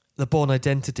the Bourne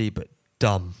Identity, but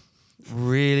dumb,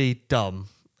 really dumb.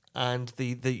 And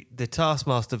the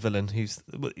Taskmaster villain who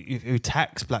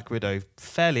attacks Black Widow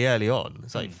fairly early on,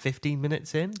 it's like 15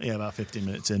 minutes in. Yeah, about 15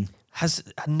 minutes in. Has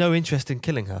no interest in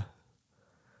killing her.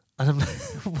 And I'm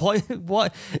like,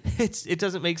 why? It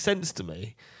doesn't make sense to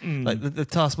me. Like the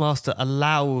Taskmaster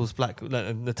allows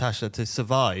Natasha to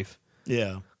survive.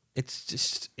 Yeah. It's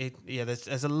just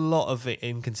there's a lot of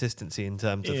inconsistency in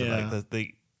terms of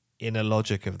the inner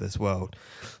logic of this world.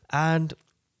 And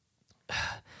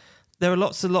there are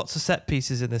lots of set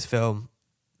pieces in this film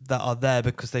that are there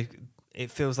because it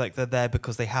feels like they're there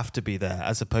because they have to be there,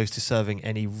 as opposed to serving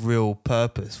any real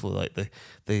purpose for like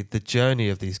the journey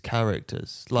of these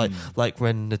characters. Like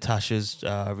when Natasha's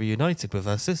reunited with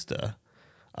her sister,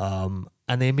 and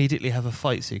they immediately have a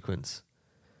fight sequence.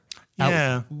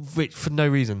 Which for no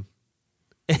reason.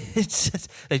 It's just,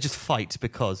 they just fight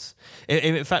because.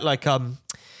 In fact, like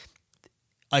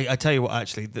I tell you what,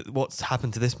 actually, what's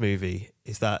happened to this movie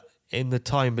is that in the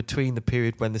time between the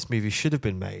period when this movie should have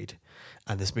been made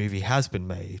and this movie has been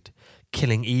made,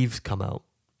 Killing Eve's come out.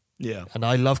 Yeah. And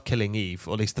I love Killing Eve,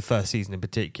 or at least the first season in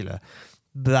particular.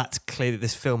 But that's clear that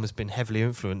this film has been heavily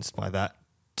influenced by that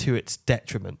to its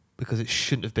detriment, because it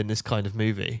shouldn't have been this kind of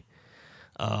movie.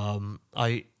 Does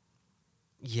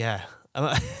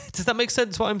that make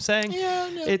sense what I'm saying?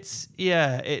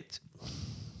 Yeah.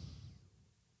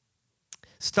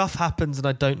 Stuff happens and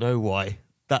I don't know why.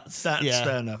 That's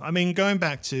fair enough. I mean, going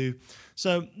back to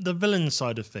the villain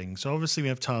side of things. So obviously we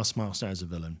have Taskmaster as a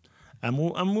villain, and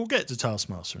we'll get to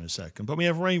Taskmaster in a second. But we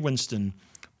have Ray Winston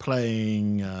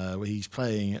playing. He's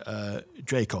playing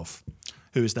Dreykov,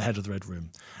 who is the head of the Red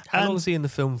Room. How long is he in the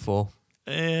film for?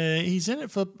 He's in it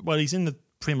for he's in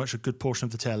pretty much a good portion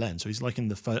of the tail end. So he's like in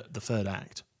the third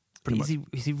act. Is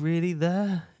he really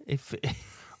there?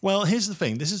 Well, here's the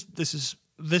thing.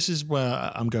 This is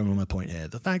where I'm going with my point here.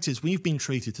 The fact is, we've been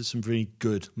treated to some really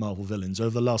good Marvel villains over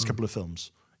the last couple of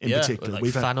films. In particular, like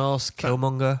we've Thanos,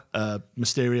 Killmonger,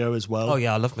 Mysterio as well. Oh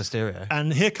yeah, I love Mysterio.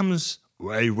 And here comes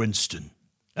Ray Winston,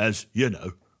 as you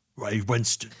know, Ray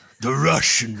Winston, the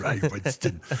Russian Ray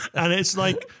Winston. And it's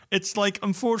like,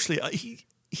 unfortunately,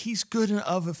 he's good in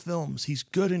other films. He's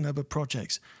good in other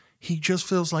projects. He just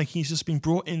feels like he's just been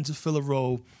brought in to fill a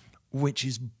role which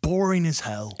is boring as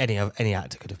hell. Any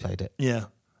actor could have played it. Yeah.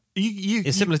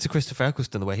 It's similar to Christopher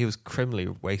Eccleston, the way he was criminally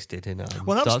wasted in that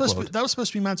was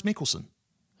supposed to be Mads Mikkelsen.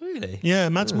 Really? Yeah,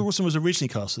 Mads Mikkelsen was originally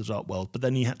cast as Dark World, but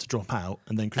then he had to drop out,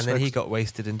 and then he got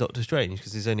wasted in Doctor Strange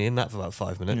because he's only in that for about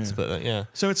 5 minutes. Yeah. But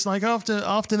So it's like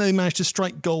after they managed to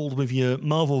strike gold with your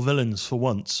Marvel villains for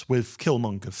once, with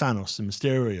Killmonger, Thanos, and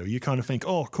Mysterio, you kind of think,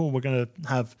 oh, cool, we're going to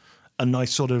have a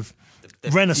nice sort of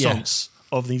renaissance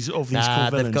of these cool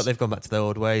villains. They've gone back to their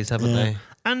old ways, haven't they?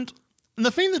 And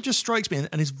the thing that just strikes me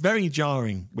and is very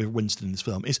jarring with Winston in this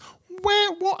film is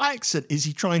what accent is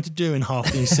he trying to do in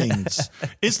half these scenes?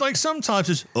 It's like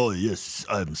sometimes it's, oh yes,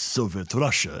 I'm Soviet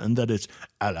Russia, and then it's,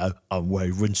 hello, I'm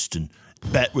Ray Winston.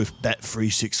 Bet with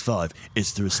Bet365.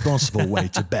 It's the responsible way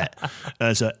to bet.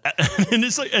 And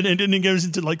it's like, and then it goes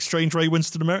into like strange Ray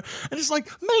Winston America, and it's like,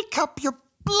 make up your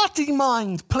bloody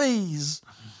mind, please.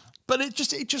 But it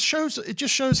just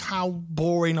shows how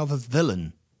boring of a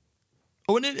villain.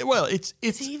 Oh, and it's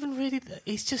even really.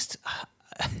 It's just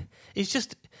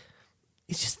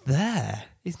there.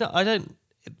 He's not. I don't.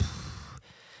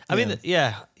 I mean,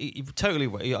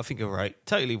 totally. I think you're right.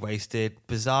 Totally wasted.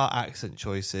 Bizarre accent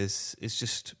choices. It's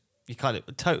just you kind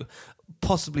of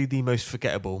possibly the most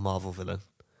forgettable Marvel villain.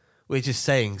 Which is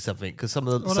saying something because some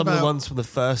of the ones from the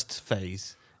first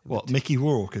phase. What, Mickey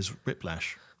Rourke as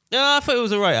Whiplash? Yeah, I thought it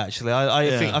was alright actually.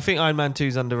 I think Iron Man 2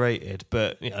 is underrated,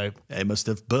 but it must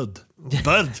have Bud.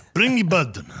 Bud, bring me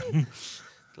Bud.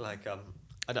 Like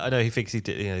I know he thinks he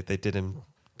did. They did him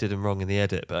wrong in the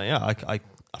edit, but yeah, I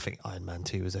think Iron Man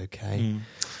 2 was okay.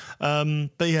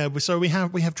 But yeah, so we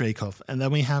have Dreykov, and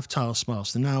then we have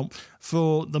Taskmaster. Now,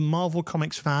 for the Marvel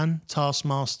Comics fan,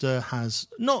 Taskmaster has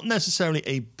not necessarily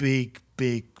a big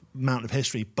amount of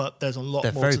history, but there's a lot.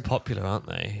 They're more. Very popular, aren't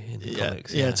they? In the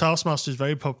comics. Yeah, Taskmaster is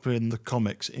very popular in the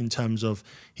comics in terms of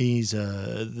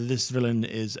this villain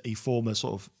is a former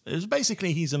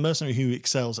he's a mercenary who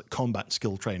excels at combat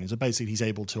skill training. So basically, he's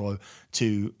able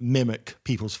to mimic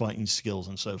people's fighting skills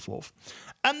and so forth,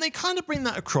 and they kind of bring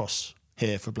that across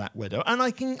here for Black Widow, and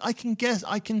I can guess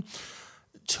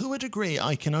to a degree,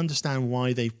 I can understand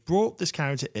why they've brought this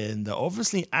character in. They're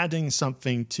obviously adding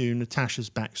something to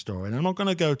Natasha's backstory, and I'm not going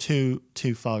to go too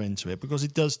far into it because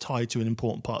it does tie to an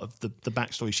important part of the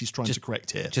backstory she's trying to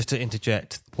correct here. Just to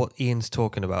interject, what Ian's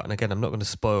talking about, and again, I'm not going to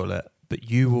spoil it, but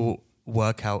you will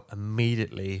work out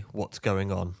immediately what's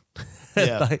going on.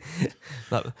 Yeah.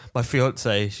 like my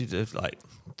fiance, she did like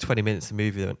 20 minutes of the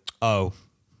movie, and went, oh.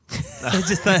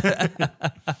 Just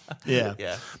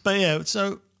yeah. But yeah,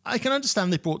 so I can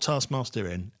understand they brought Taskmaster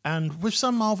in, and with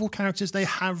some Marvel characters, they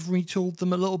have retooled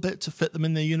them a little bit to fit them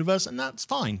in their universe, and that's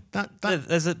fine.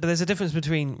 There's a difference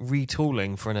between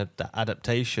retooling for an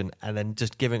adaptation and then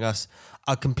just giving us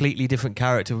a completely different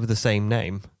character with the same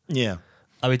name. Yeah,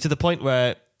 I mean, to the point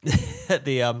where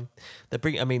they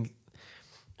bring. I mean,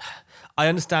 I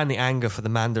understand the anger for the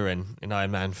Mandarin in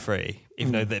Iron Man 3,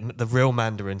 even though the real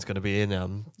Mandarin's going to be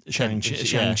in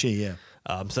Shang-Chi, yeah.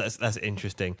 So that's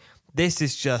interesting. This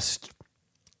is just...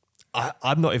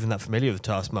 I'm not even that familiar with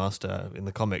Taskmaster in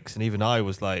the comics, and even I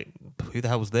was like, who the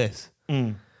hell was this?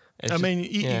 You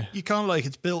can't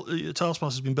it's built...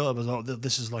 Taskmaster's been built up as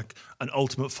this is like an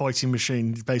ultimate fighting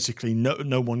machine. Basically,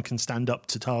 no one can stand up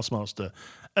to Taskmaster.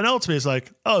 And ultimately, it's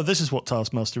like, oh, this is what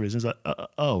Taskmaster is. And it's like,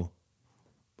 oh,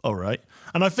 all right.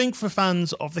 And I think for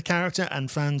fans of the character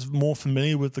and fans more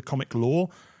familiar with the comic lore,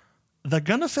 they're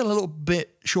going to feel a little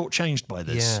bit shortchanged by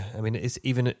this. Yeah, I mean, it's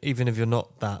even if you're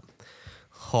not that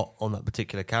hot on that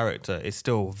particular character, it's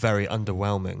still very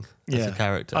underwhelming as a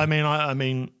character. I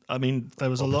mean, there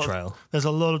was a lot. There's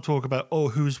a lot of talk about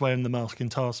who's wearing the mask in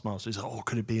Taskmaster. It's like,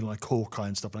 could it be like Hawkeye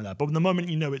and stuff like that? But the moment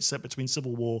you know it's set between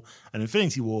Civil War and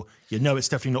Infinity War, you know it's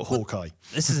definitely not Hawkeye.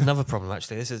 This is another problem.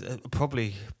 Actually, this is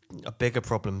probably a bigger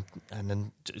problem, and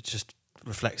then just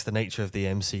reflects the nature of the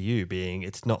MCU being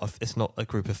it's not a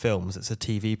group of films, it's a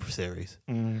TV series.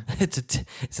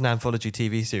 It's an anthology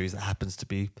TV series that happens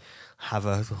to have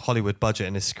a Hollywood budget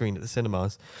and is screened at the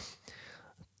cinemas.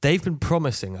 They've been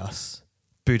promising us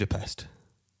Budapest,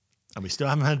 and we still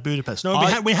haven't had Budapest. No,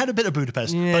 we had a bit of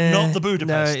Budapest, but not the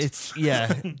Budapest. No,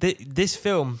 this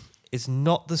film is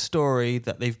not the story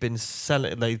that they've been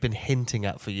hinting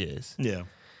at for years. Yeah.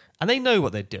 And they know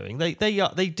what they're doing. They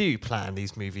do plan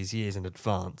these movies years in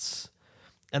advance.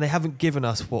 And they haven't given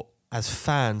us what, as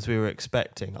fans, we were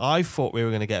expecting. I thought we were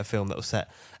going to get a film that was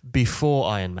set before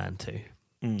Iron Man 2.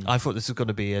 I thought this was going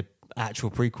to be an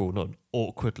actual prequel, not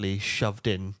awkwardly shoved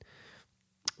in,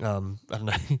 I don't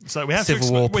know, so we have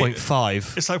Civil War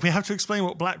 0.5. It's like we have to explain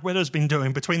what Black Widow's been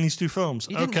doing between these two films.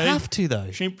 You didn't have to,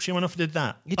 though. She went off and did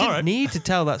that. You didn't need to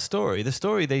tell that story. The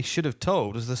story they should have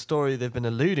told was the story they've been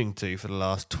alluding to for the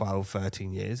last 12,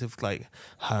 13 years of like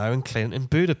her and Clint in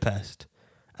Budapest.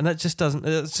 And that just doesn't...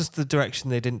 That's just the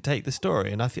direction they didn't take the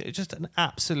story. And I feel it's just an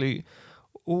absolute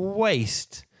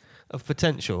waste of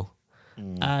potential.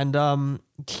 And, I mean,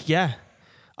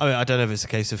 I don't know if it's a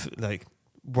case of like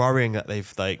worrying that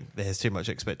there's too much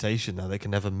expectation now. They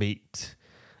can never meet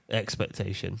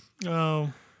expectation.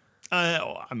 Oh, I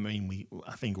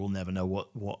think we'll never know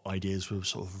what ideas were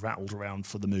sort of rattled around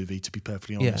for the movie, to be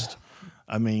perfectly honest.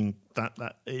 I mean, that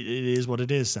it is what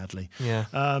it is, sadly. Yeah.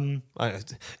 I'm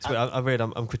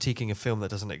critiquing a film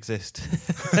that doesn't exist.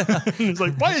 It's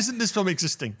like, why isn't this film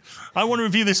existing? I want to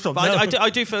review this film. But I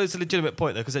do feel it's a legitimate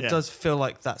point, though, because it does feel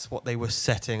like that's what they were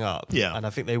setting up. Yeah. And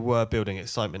I think they were building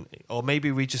excitement. Or maybe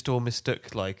we just all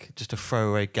mistook, like, just a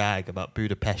throwaway gag about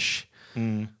Budapest. I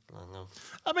don't know.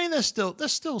 I mean, there's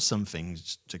still some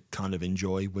things to kind of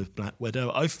enjoy with Black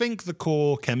Widow. I think the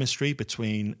core chemistry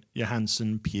between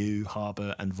Johansson, Pugh,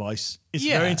 Harbour, and Weiss is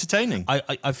very entertaining.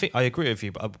 I think I agree with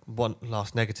you, but one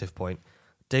last negative point: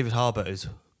 David Harbour is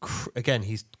again,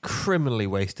 he's criminally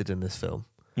wasted in this film.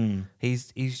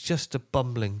 He's just a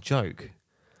bumbling joke.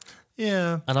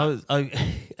 Yeah, and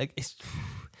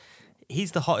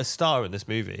he's the hottest star in this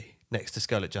movie next to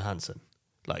Scarlett Johansson,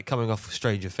 like coming off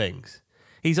Stranger Things.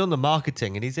 He's on the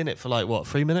marketing and he's in it for like, what,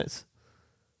 3 minutes?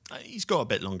 He's got a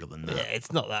bit longer than that. Yeah,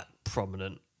 it's not that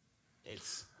prominent.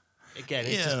 It's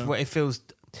just what it feels.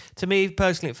 To me,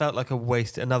 personally, it felt like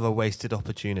another wasted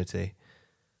opportunity.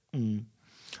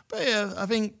 But yeah, I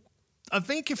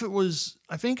think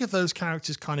if those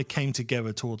characters kind of came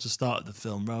together towards the start of the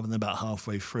film rather than about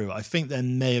halfway through, I think there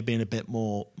may have been a bit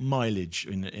more mileage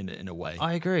in a way.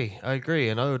 I agree,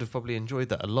 and I would have probably enjoyed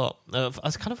that a lot.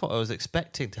 That's kind of what I was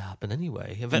expecting to happen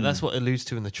anyway. In fact, that's what it alludes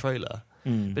to in the trailer.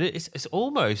 But it's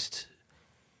almost,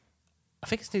 I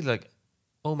think it's nearly like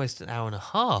almost an hour and a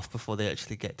half before they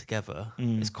actually get together.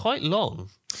 It's quite long.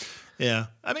 Yeah,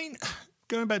 I mean,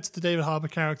 going back to the David Harbour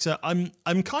character, I'm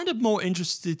kind of more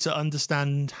interested to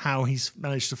understand how he's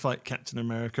managed to fight Captain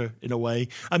America in a way.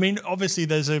 I mean, obviously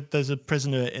there's a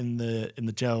prisoner in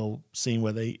the jail scene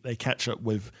where they catch up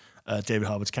with David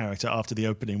Harbour's character after the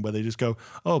opening, where they just go,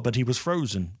 "Oh, but he was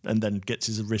frozen," and then gets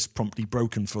his wrist promptly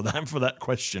broken for that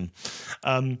question.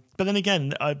 But then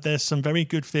again, there's some very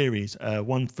good theories.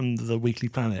 One from the Weekly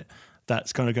Planet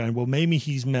that's kind of going, well, maybe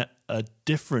he's met a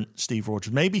different Steve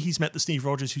Rogers. Maybe he's met the Steve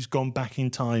Rogers who's gone back in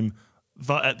time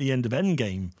at the end of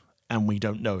Endgame, and we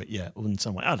don't know it yet, or in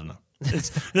some way. I don't know.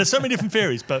 There's so many different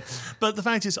theories, but the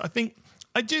fact is, I think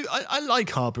I like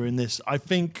Harbour in this. I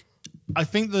think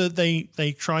that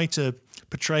they try to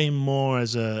portray him more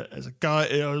as a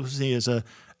guy, obviously as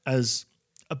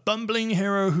a bumbling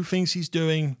hero who thinks he's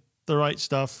doing the right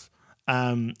stuff.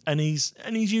 And he's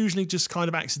usually just kind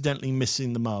of accidentally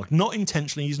missing the mark, not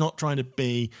intentionally. He's not trying to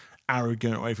be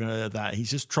arrogant or anything like that. He's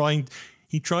just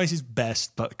he tries his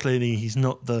best, but clearly he's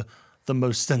not the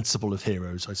most sensible of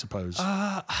heroes, I suppose.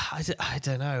 I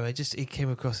don't know. He came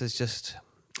across as just.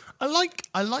 I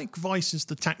like Weiss as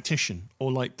the tactician,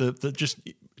 or like the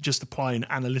just applying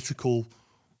analytical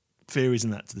theories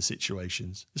and that to the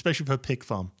situations, especially for a pig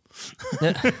farm.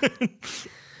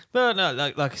 But no,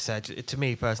 like I said, to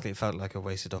me personally, it felt like a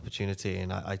wasted opportunity,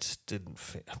 and I just didn't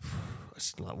fit.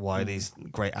 It's like, why are these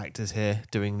great actors here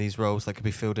doing these roles that could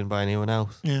be filled in by anyone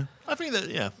else? Yeah, I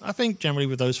think generally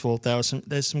with those four, there's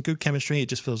some good chemistry. It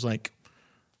just feels like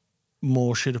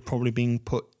more should have probably been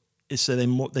put. So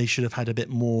they should have had a bit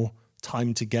more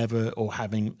time together, or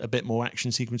having a bit more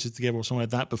action sequences together or something like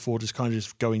that, before just kind of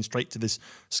just going straight to this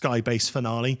sky-based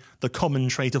finale. The common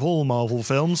trait of all Marvel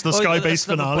films, the sky-based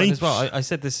finale. As well, I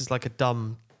said this is like a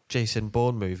dumb Jason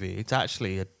Bourne movie. It's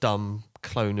actually a dumb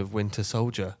clone of Winter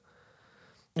Soldier.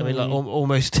 I mean, like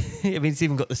almost. I mean, it's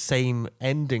even got the same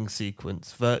ending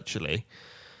sequence virtually.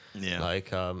 Yeah.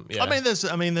 Like, yeah. I mean, there's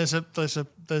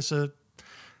a.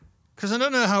 Because I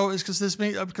don't know how it's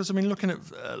because I've been looking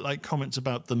at like comments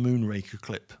about the Moonraker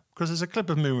clip, because there's a clip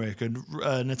of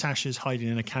Moonraker. Natasha's hiding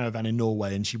in a caravan in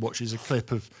Norway, and she watches a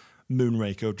clip of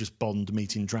Moonraker, just Bond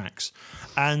meeting Drax,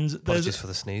 and apologies for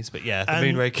the sneeze, but yeah, the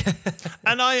Moonraker.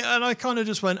 and I kind of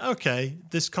just went, okay,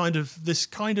 this kind of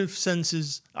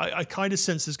senses. I kind of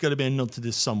sense there's going to be a nod to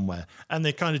this somewhere, and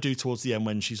they kind of do towards the end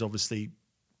when she's obviously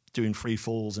doing free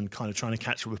falls and kind of trying to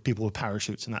catch up with people with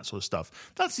parachutes and that sort of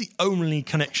stuff. That's the only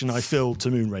connection I feel to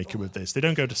Moonraker with this. They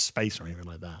don't go to space or anything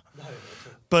like that. No,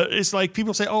 but it's like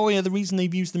people say, oh yeah, the reason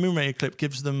they've used the Moonraker clip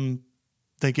gives them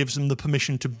the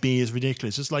permission to be as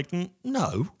ridiculous. It's like,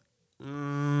 no.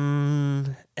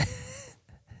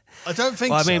 I don't think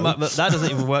so. I mean, that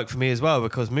doesn't even work for me as well,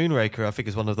 because Moonraker, I think,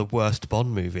 is one of the worst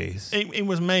Bond movies. It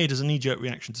was made as a knee-jerk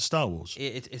reaction to Star Wars.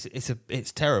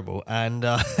 It's terrible, and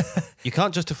you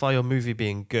can't justify your movie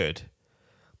being good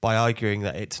by arguing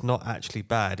that it's not actually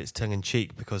bad, it's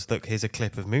tongue-in-cheek, because look, here's a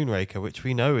clip of Moonraker, which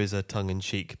we know is a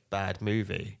tongue-in-cheek bad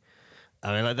movie.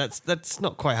 I mean, like, that's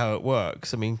not quite how it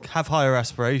works. I mean, have higher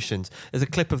aspirations. There's a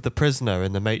clip of The Prisoner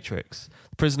in The Matrix.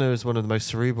 The Prisoner is one of the most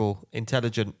cerebral,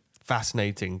 intelligent,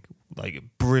 fascinating, like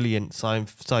brilliant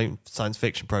science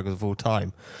fiction programs of all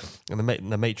time. And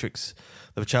the Matrix,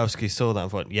 the Wachowskis saw that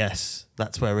and thought, yes,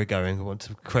 that's where we're going. We want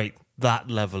to create that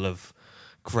level of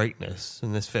greatness.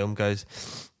 And this film goes,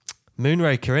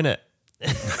 Moonraker, innit?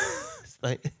 It's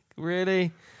like,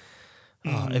 really?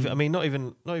 I mean, not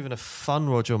even a fun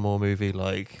Roger Moore movie.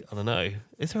 Like, I don't know,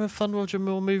 is there a fun Roger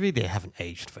Moore movie? They haven't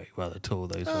aged very well at all.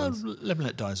 Those ones. Live and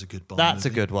Let Die is a good Bond That's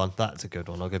movie. a good one. That's a good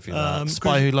one. I'll give you that.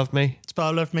 Spy Chris- Who Loved Me. Spy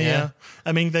Who Loved Me, Yeah. yeah.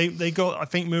 I mean, they got. I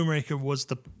think Moonraker was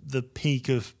the peak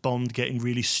of Bond getting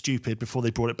really stupid before they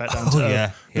brought it back down to earth.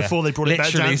 yeah. Before they brought it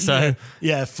back Literally down. so.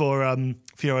 Yeah, for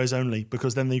Your Eyes Only,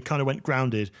 because then they kind of went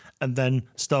grounded and then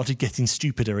started getting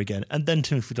stupider again. And then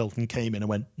Timothy Dalton came in and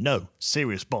went, no,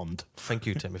 serious Bond. Thank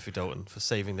you, Timothy Dalton, for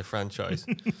saving the franchise.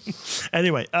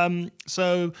 Anyway,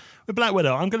 so with Black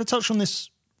Widow, I'm going to touch on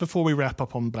this before we wrap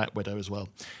up on Black Widow as well.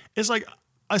 It's like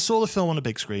I saw the film on a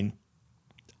big screen,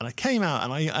 and I came out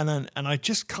and I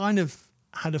just kind of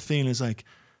had a feeling it's like,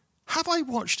 have I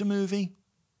watched a movie?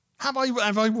 Have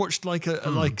I watched like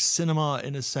like cinema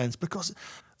in a sense? Because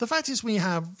the fact is we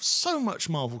have so much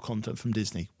Marvel content from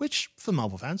Disney, which for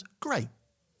Marvel fans, great.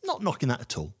 Not knocking that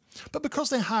at all. But because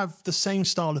they have the same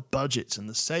style of budgets and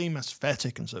the same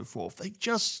aesthetic and so forth, they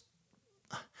just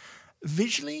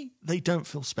visually they don't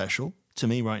feel special to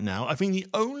me right now. I think the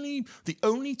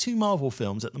only two Marvel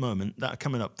films at the moment that are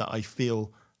coming up that I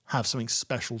feel have something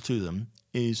special to them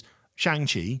is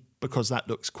Shang-Chi, because that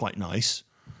looks quite nice.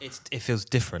 It feels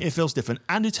different. It feels different.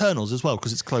 And Eternals as well,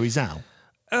 because it's Chloe Zhao.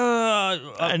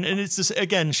 And it's just,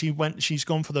 again, she's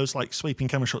gone for those like sweeping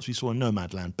camera shots we saw in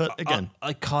Nomadland. But again,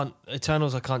 I can't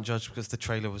Eternals. I can't judge because the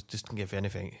trailer just didn't give you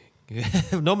anything.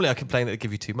 Normally, I complain that it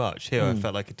give you too much. Here, I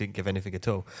felt like it didn't give anything at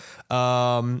all.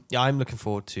 Yeah, I'm looking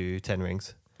forward to Ten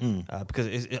Rings because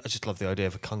I just love the idea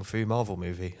of a kung fu Marvel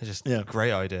movie. It's just a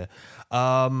great idea.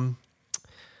 but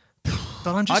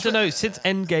I'm just I don't know. Since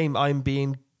Endgame, I'm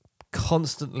being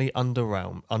constantly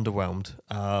underwhelmed.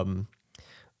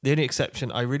 The only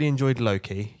exception, I really enjoyed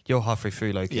Loki. You're halfway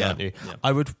through Loki, aren't you? Yeah.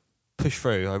 I would push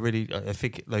through. I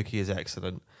think Loki is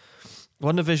excellent.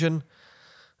 WandaVision,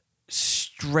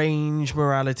 strange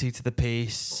morality to the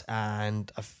piece,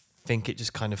 and I think it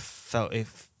just kind of felt it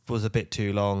was a bit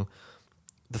too long.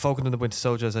 The Falcon and the Winter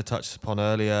Soldier, as I touched upon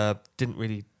earlier,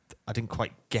 I didn't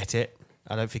quite get it.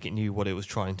 I don't think it knew what it was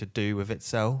trying to do with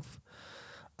itself.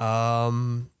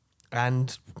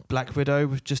 And Black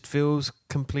Widow just feels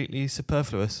completely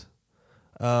superfluous.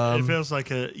 it feels like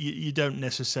you don't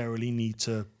necessarily need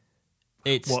to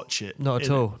watch it. Not at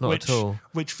all. Not at all.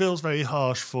 Which feels very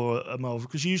harsh for a Marvel,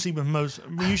 because usually with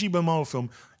a Marvel film,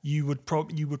 you would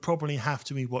probably have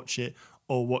to watch it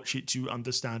or watch it to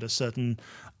understand a certain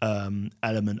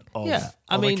element of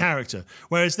a character.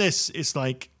 Whereas this, it's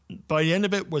like by the end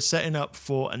of it, we're setting up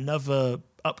for another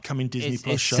upcoming Disney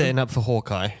Plus show. Setting up for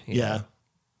Hawkeye. Yeah.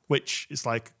 Which is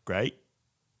like, great,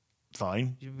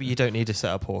 fine. You don't need to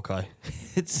set up Hawkeye.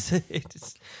 It's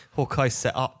Hawkeye's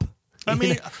set up. I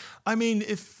mean,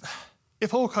 if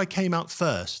Hawkeye came out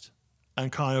first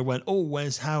and kind of went,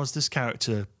 how's this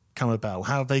character come about?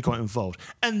 How have they got involved?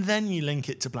 And then you link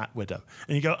it to Black Widow,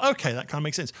 and you go, okay, that kind of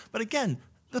makes sense. But again,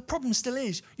 the problem still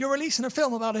is you're releasing a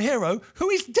film about a hero who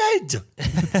is dead.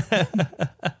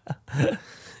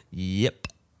 Yep,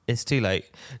 it's too late.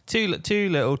 Too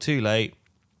little, too late.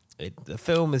 The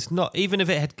film is not,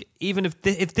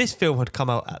 if this film had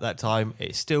come out at that time,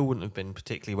 it still wouldn't have been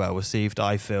particularly well received,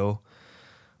 I feel.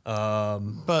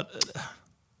 But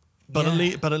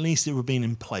at least it would have been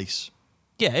in place.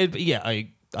 Yeah, I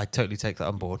totally take that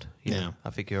on board. Yeah.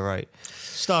 I think you're right.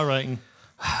 Star rating,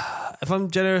 If I'm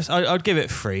generous, I'd give it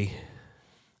 3.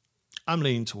 I'm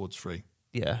leaning towards 3.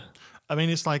 Yeah. I mean,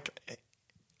 it's like,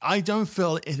 I don't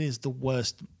feel it is the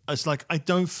worst. It's like, I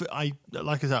don't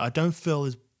feel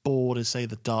as bored as, say,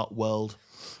 The Dark World,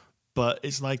 but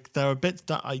it's like there are bits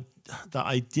that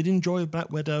I did enjoy Black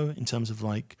Widow in terms of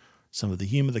like some of the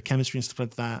humor, the chemistry and stuff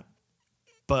like that.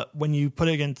 But when you put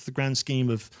it against the grand scheme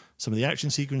of some of the action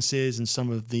sequences and some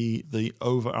of the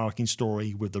overarching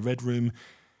story with the Red Room,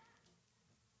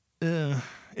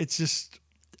 it's just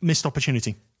missed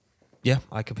opportunity. Yeah,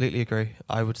 I completely agree.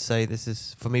 I would say this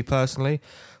is, for me personally,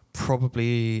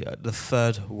 probably the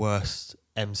 3rd worst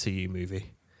MCU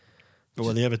movie.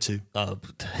 Well, the other two.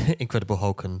 Incredible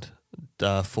Hulk and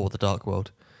For the Dark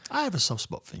World. I have a soft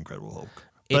spot for Incredible Hulk.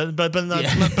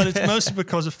 But it's mostly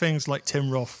because of things like Tim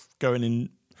Roth going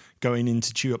in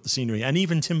to chew up the scenery, and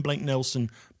even Tim Blake Nelson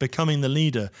becoming the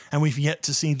leader, and we've yet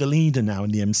to see the leader now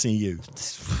in the MCU.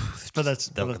 But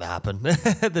that's not going to happen.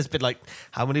 There's been like,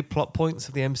 how many plot points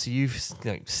have the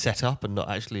MCU set up and not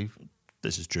actually...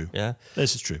 This is true. Yeah.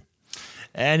 This is true.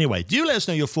 Anyway, do let us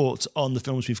know your thoughts on the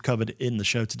films we've covered in the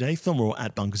show today.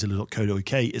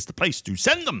 filmraw@bunkerzilla.co.uk is the place to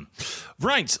send them.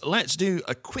 Right, let's do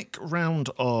a quick round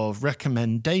of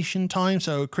recommendation time.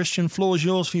 So, Christian, floor is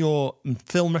yours for your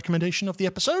film recommendation of the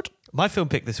episode. My film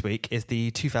pick this week is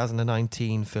the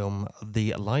 2019 film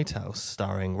The Lighthouse,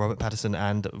 starring Robert Pattinson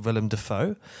and Willem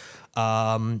Dafoe,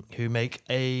 who make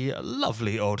a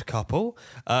lovely old couple.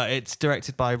 It's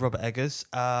directed by Robert Eggers.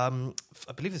 I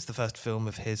believe it's the first film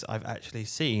of his I've actually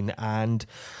seen. And,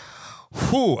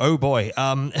 oh boy.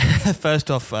 First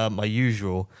off, my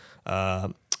usual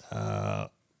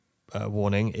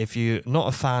warning. If you're not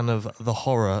a fan of the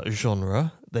horror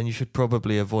genre, then you should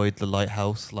probably avoid The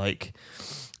Lighthouse like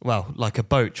a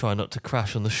boat trying not to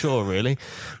crash on the shore, really.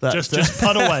 Just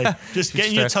put away. Just get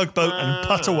in your tugboat and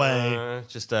put away.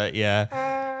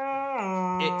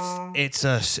 It's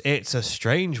a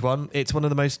strange one. It's one of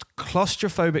the most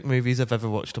claustrophobic movies I've ever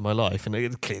watched in my life,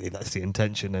 and clearly that's the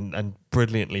intention and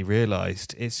brilliantly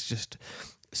realised. It's just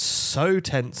so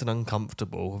tense and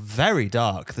uncomfortable, very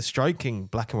dark. The striking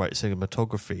black and white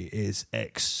cinematography is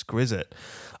exquisite.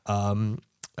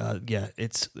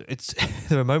 It's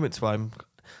there are moments where I'm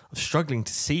struggling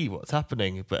to see what's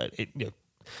happening, but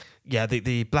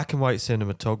the black and white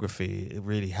cinematography, it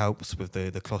really helps with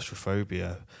the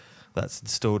claustrophobia that's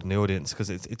installed in the audience, because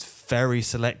it's very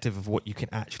selective of what you can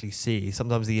actually see.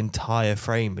 Sometimes the entire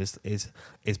frame is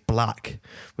black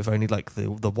with only like the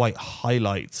white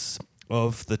highlights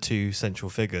of the two central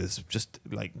figures, just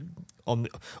like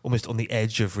almost on the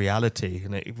edge of reality,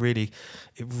 and it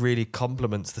really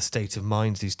complements the state of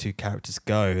mind these two characters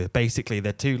go. Basically,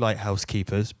 they're two lighthouse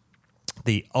keepers.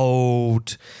 The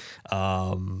old,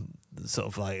 sort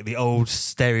of like the old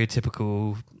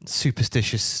stereotypical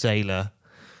superstitious sailor,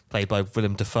 played by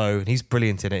Willem Dafoe, and he's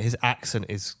brilliant in it. His accent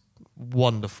is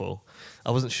wonderful.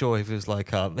 I wasn't sure if it was like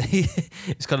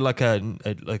it's kind of like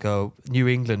a New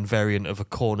England variant of a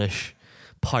Cornish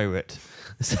pirate.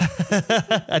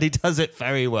 And he does it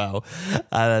very well.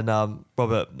 And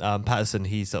Robert Pattinson,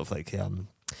 he's sort of like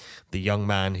the young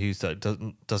man who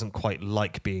doesn't quite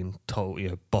like being told,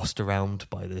 bossed around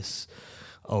by this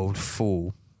old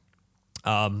fool.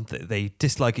 They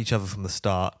dislike each other from the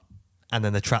start, and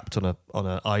then they're trapped on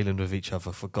an island with each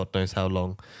other for God knows how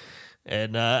long.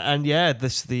 And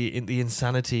the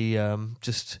insanity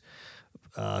just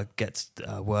gets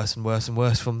worse and worse and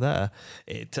worse from there.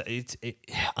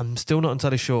 I'm still not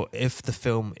entirely sure if the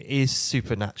film is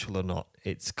supernatural or not.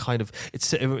 It's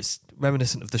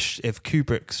reminiscent of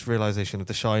Kubrick's realization of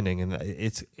The Shining, and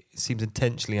it seems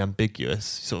intentionally ambiguous.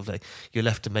 Sort of like you're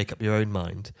left to make up your own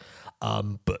mind.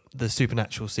 But the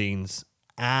supernatural scenes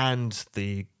and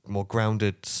the more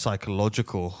grounded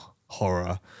psychological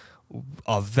horror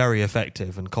are very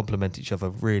effective and complement each other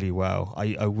really well.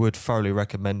 I would thoroughly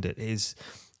recommend it.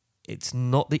 It's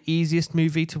not the easiest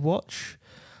movie to watch,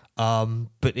 but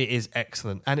it is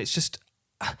excellent. And it's just,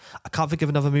 I can't think of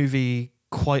another movie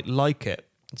quite like it.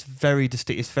 It's very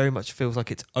distinct. It very much feels like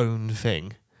its own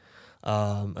thing,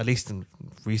 at least in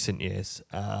recent years.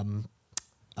 I'm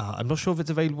not sure if it's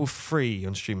available free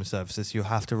on streaming services. You'll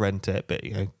have to rent it, but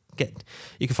you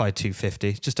can find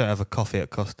 $2.50. Just don't have a coffee at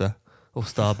Costa or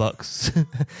Starbucks.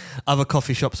 Other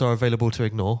coffee shops are available to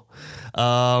ignore.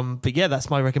 But yeah, that's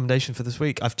my recommendation for this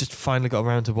week. I've just finally got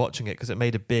around to watching it because it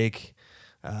made a big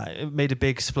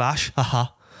splash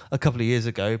a couple of years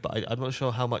ago, but I'm not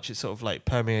sure how much it sort of like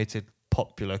permeated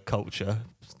popular culture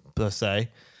per se.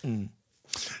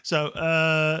 So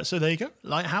there you go.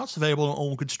 Lighthouse, available on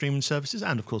all good streaming services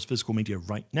and, of course, physical media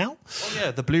right now. Oh,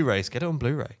 yeah, the Blu-rays. Get it on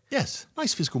Blu-ray. Yes,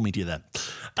 nice physical media there.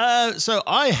 So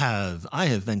I have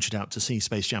ventured out to see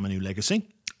Space Jam: A New Legacy.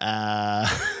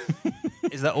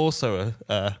 Is that also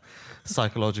a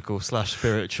psychological /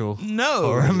 spiritual No,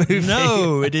 horror movie?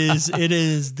 No, it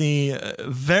is the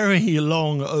very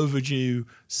long overdue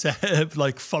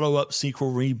follow-up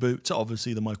sequel reboot to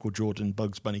obviously the Michael Jordan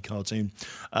Bugs Bunny cartoon,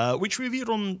 which we reviewed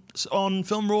on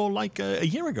Film Raw like a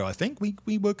year ago. I think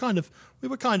we were kind of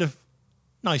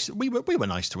nice. We were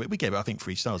nice to it. We gave it, I think,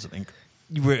 3 stars. I think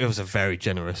it was a very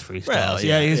generous 3 stars.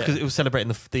 Well, because it was celebrating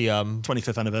the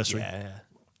 25th anniversary. Yeah.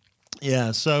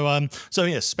 Yeah, so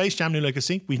Space Jam: New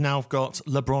Legacy. We've now got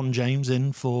LeBron James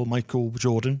in for Michael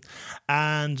Jordan,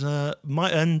 and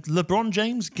LeBron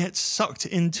James gets sucked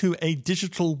into a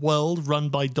digital world run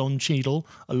by Don Cheadle,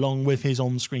 along with his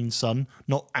on-screen son,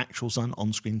 not actual son,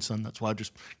 on-screen son. That's why I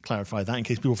just clarify that in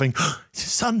case people think it's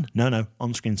his son. No,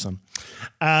 on-screen son.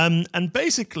 And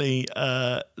basically,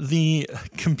 the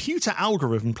computer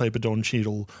algorithm played by Don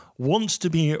Cheadle wants to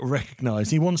be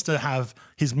recognised. He wants to have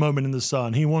his moment in the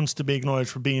sun. He wants to be acknowledged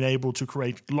for being able to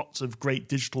create lots of great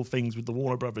digital things with the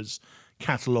Warner Brothers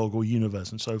catalogue or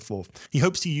universe and so forth. He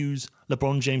hopes to use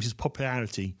LeBron James's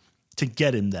popularity to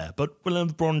get him there. But when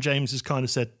LeBron James has kind of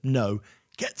said no,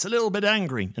 gets a little bit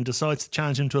angry and decides to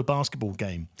challenge him to a basketball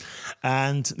game.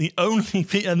 And the only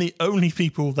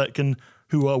people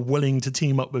who are willing to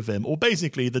team up with him, or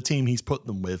basically the team he's put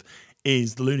them with,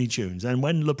 is the Looney Tunes. And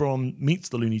when LeBron meets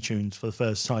the Looney Tunes for the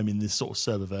first time in this sort of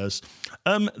serververse,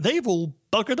 they've all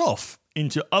buggered off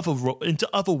into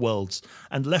other worlds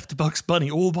and left Bugs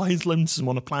Bunny all by his lonesome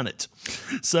on a planet.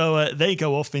 So they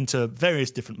go off into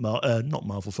various different, not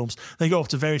Marvel films, they go off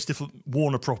to various different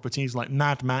Warner properties like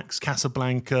Mad Max,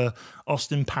 Casablanca,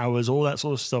 Austin Powers, all that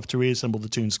sort of stuff to reassemble the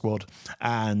Toon Squad.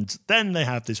 And then they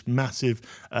have this massive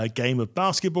game of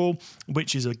basketball,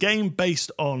 which is a game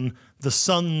based on the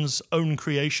Sun's own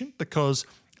creation, because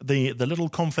the little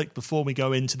conflict before we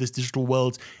go into this digital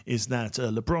world is that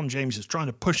LeBron James is trying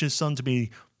to push his son to be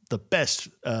the best,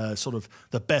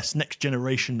 the best next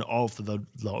generation of the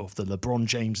LeBron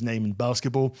James name in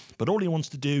basketball. But all he wants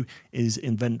to do is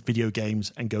invent video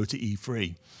games and go to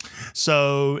E3.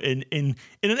 So in an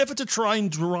effort to try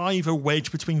and drive a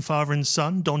wedge between father and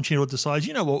son, Don Cheadle decides,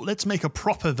 you know what, let's make a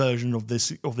proper version of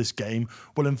this game.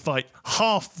 We'll invite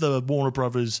half the Warner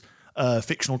Brothers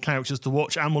fictional characters to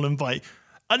watch, and we'll invite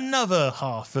another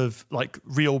half of like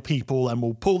real people, and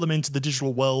we'll pull them into the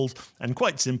digital world. And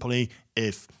quite simply,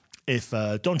 if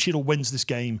Don Cheadle wins this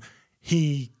game,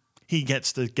 he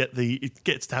gets to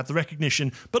have the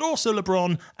recognition, but also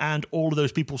LeBron and all of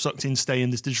those people sucked in stay in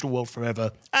this digital world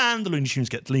forever, and the Looney Tunes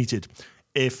get deleted.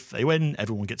 If they win,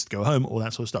 everyone gets to go home, all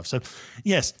that sort of stuff. So,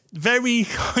 yes, very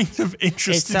kind of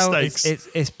interesting stakes.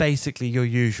 It's basically your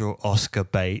usual Oscar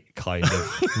bait kind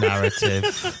of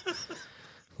narrative.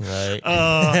 Right.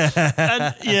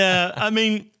 And yeah, I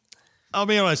mean, I'll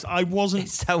be honest, I wasn't. It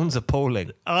sounds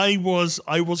appalling. I was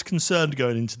concerned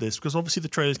going into this because obviously the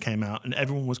trailers came out and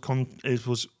everyone was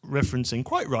referencing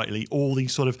quite rightly all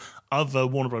these sort of other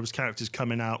Warner Brothers characters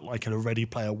coming out like in a Ready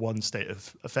Player One state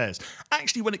of affairs.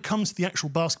 Actually, when it comes to the actual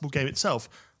basketball game itself,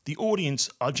 the audience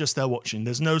are just there watching.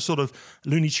 There's no sort of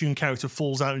Looney Tune character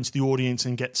falls out into the audience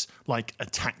and gets like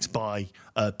attacked by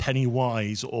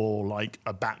Pennywise or like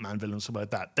a Batman villain or something like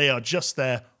that. They are just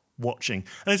there watching,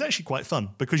 and it's actually quite fun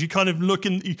because you kind of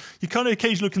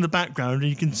occasionally look in the background and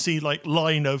you can see like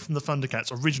Lion-O from the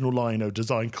Thundercats, original Lion-O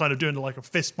design, kind of doing like a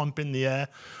fist bump in the air,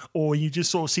 or you just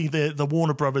sort of see the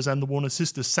Warner Brothers and the Warner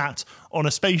sisters sat on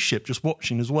a spaceship just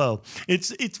watching as well.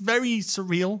 It's very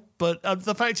surreal, but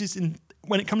the fact is,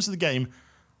 when it comes to the game,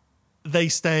 they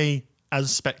stay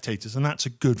as spectators, and that's a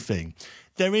good thing.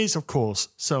 There is, of course,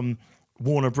 some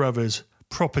Warner Brothers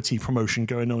property promotion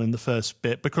going on in the first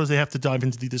bit because they have to dive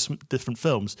into these different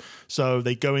films. So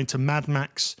they go into Mad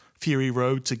Max Fury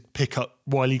Road to pick up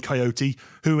Wile E. Coyote,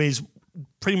 who is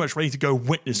pretty much ready to go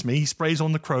witness me. He sprays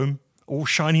on the chrome, all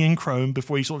shiny in chrome,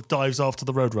 before he sort of dives after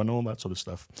the Roadrunner, all that sort of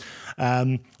stuff.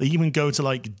 They even go to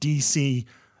like DC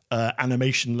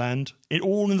Animation Land, it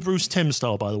all in the Bruce Timm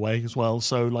style, by the way, as well.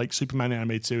 So like Superman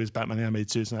animated series, Batman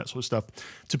animated series, and that sort of stuff,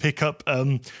 to pick up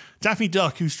Daffy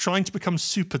Duck, who's trying to become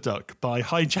Super Duck by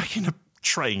hijacking a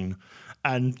train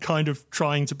and kind of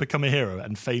trying to become a hero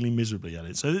and failing miserably at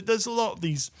it. So there's a lot of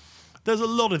these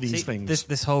things.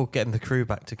 This whole getting the crew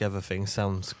back together thing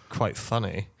sounds quite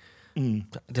funny.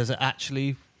 Does it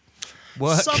actually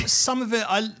work? Some of it,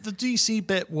 the DC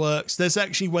bit works. There's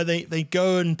actually where they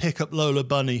go and pick up Lola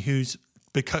Bunny, who's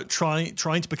trying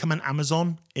to become an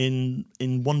Amazon in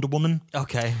Wonder Woman.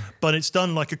 Okay, but it's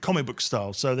done like a comic book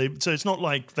style. So it's not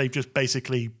like they've just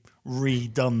basically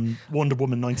redone Wonder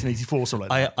Woman 1984 or something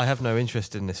like that. I have no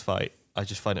interest in this fight. I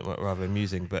just find it rather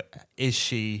amusing. But is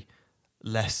she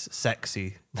less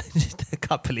sexy? I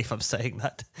can't believe I'm saying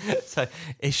that. So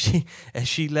is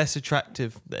she less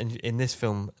attractive in this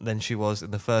film than she was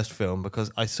in the first film?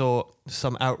 Because I saw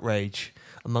some outrage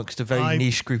amongst a very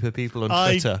niche group of people on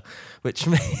Twitter, which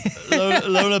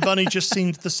Lola Bunny just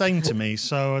seemed the same to me.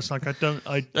 So it's like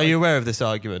Are you aware of this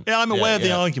argument? Yeah, I'm aware of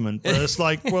the argument, but it's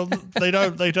like, well, they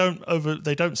don't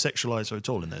sexualize her at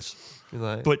all in this.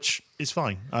 Right. Which is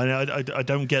fine. I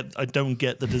don't get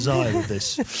the desire of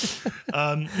this.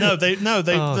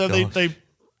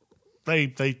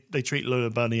 They treat Lola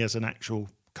Bunny as an actual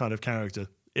kind of character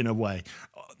in a way.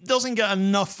 Doesn't get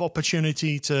enough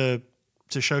opportunity to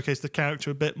showcase the character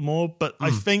a bit more, but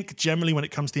I think generally when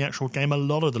it comes to the actual game, a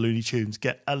lot of the Looney Tunes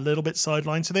get a little bit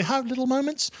sidelined. So they have little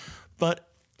moments, but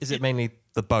is it mainly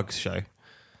the Bugs show?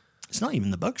 It's not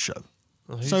even the Bugs show.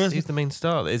 Well, who's the main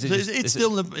star? It's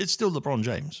still LeBron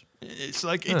James. It's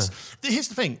like here's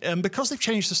the thing, because they've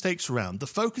changed the stakes around. The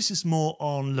focus is more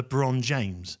on LeBron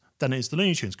James than it is the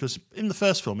Looney Tunes. Because in the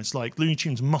first film, it's like Looney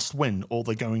Tunes must win, or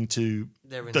they're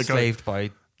enslaved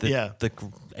by the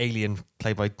alien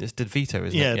played by DeVito,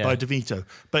 isn't it? Yeah, by DeVito.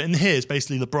 But in here, it's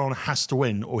basically LeBron has to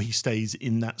win, or he stays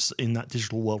in that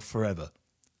digital world forever.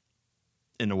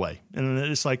 In a way, and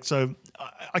it's like, so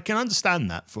I can understand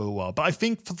that for a while, but I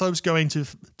think for those going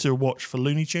to watch for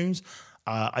Looney Tunes,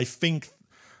 I think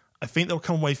they'll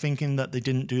come away thinking that they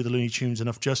didn't do the Looney Tunes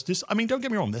enough justice. I mean, don't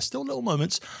get me wrong, there's still little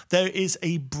moments. There is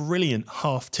a brilliant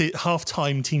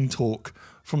halftime team talk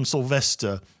from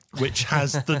Sylvester, which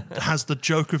has the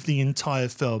joke of the entire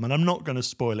film, and I'm not going to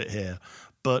spoil it here.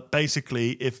 But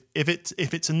basically, if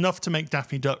it's enough to make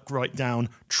Daffy Duck write down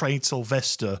trade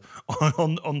Sylvester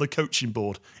on the coaching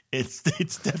board, it's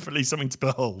definitely something to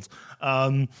behold.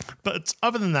 But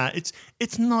other than that,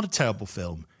 it's not a terrible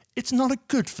film. It's not a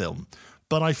good film.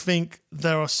 But I think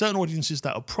there are certain audiences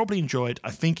that will probably enjoy it.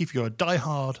 I think if you're a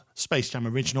diehard Space Jam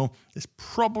original, this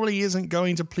probably isn't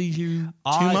going to please you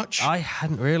too much. I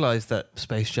hadn't realised that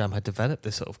Space Jam had developed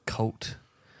this sort of cult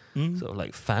sort of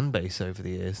like fan base over the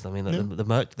years. I mean,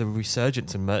 the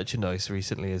resurgence in merchandise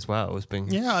recently as well has been.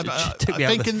 Yeah,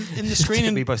 I think in the screening,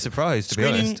 took me by surprise. To be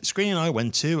honest, screening I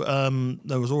went to,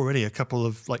 there was already a couple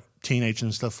of like teenagers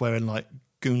and stuff wearing like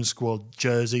Goon Squad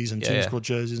jerseys and Team Squad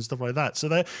jerseys and stuff like that. So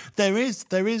there is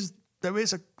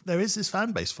this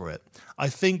fan base for it. I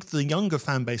think the younger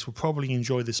fan base will probably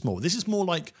enjoy this more. This is more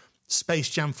like Space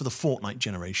Jam for the Fortnite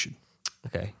generation.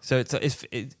 Okay, so it's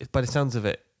by the sounds of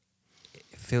it,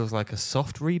 feels like a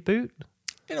soft reboot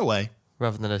in a way,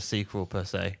 rather than a sequel per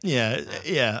se.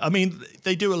 Yeah. I mean,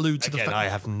 they do allude to the fact I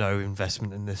have no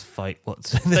investment in this fight.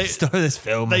 What's in this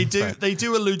film? They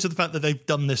do allude to the fact that they've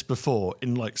done this before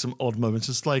in like some odd moments.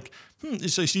 It's like,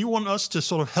 so you want us to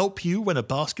sort of help you win a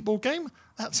basketball game?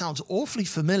 That sounds awfully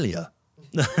familiar,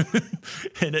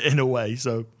 in a way.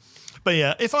 So, but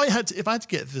yeah, if I had to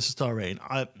get this a star rating,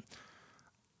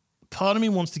 part of me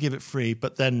wants to give it 3,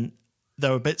 but then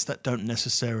there are bits that don't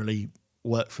necessarily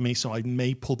work for me, so I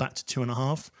may pull back to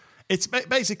 2.5. It's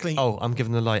basically... Oh, I'm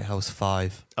giving The Lighthouse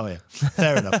 5. Oh, yeah.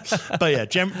 Fair enough. But yeah,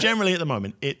 generally at the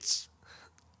moment,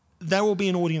 there will be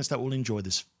an audience that will enjoy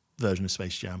this version of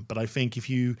Space Jam, but I think if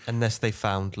you... Unless they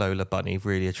found Lola Bunny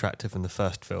really attractive in the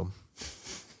first film.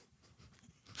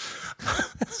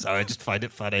 So I just find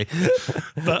it funny.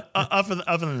 But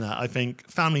other than that, I think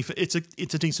it's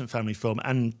a decent family film,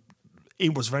 and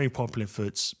it was very popular for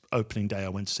its opening day I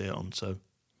went to see it on, so...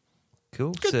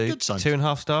 Cool. Good sign.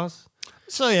 2.5 stars?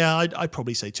 So yeah, I'd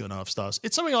probably say 2.5 stars.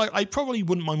 It's something I probably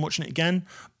wouldn't mind watching it again,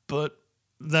 but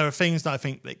there are things that I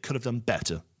think they could have done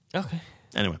better. Okay.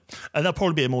 Anyway, there'll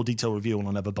probably be a more detailed review on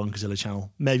another Bunkerzilla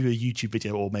channel, maybe a YouTube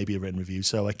video or maybe a written review,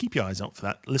 so keep your eyes out for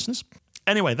that, listeners.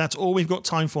 Anyway, that's all we've got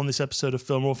time for on this episode of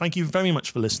Film Raw. Thank you very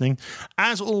much for listening.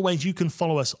 As always, you can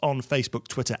follow us on Facebook,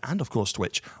 Twitter, and of course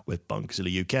Twitch with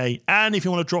Bunkerzilla UK. And if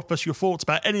you want to drop us your thoughts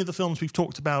about any of the films we've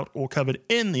talked about or covered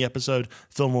in the episode,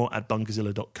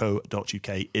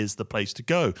 filmraw@bunkerzilla.co.uk is the place to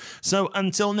go. So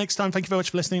until next time, thank you very much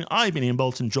for listening. I've been Ian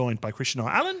Bolton, joined by Christian R.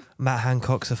 Allen. Matt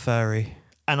Hancock's a furry.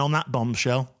 And on that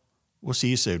bombshell, we'll see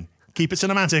you soon. Keep it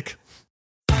cinematic.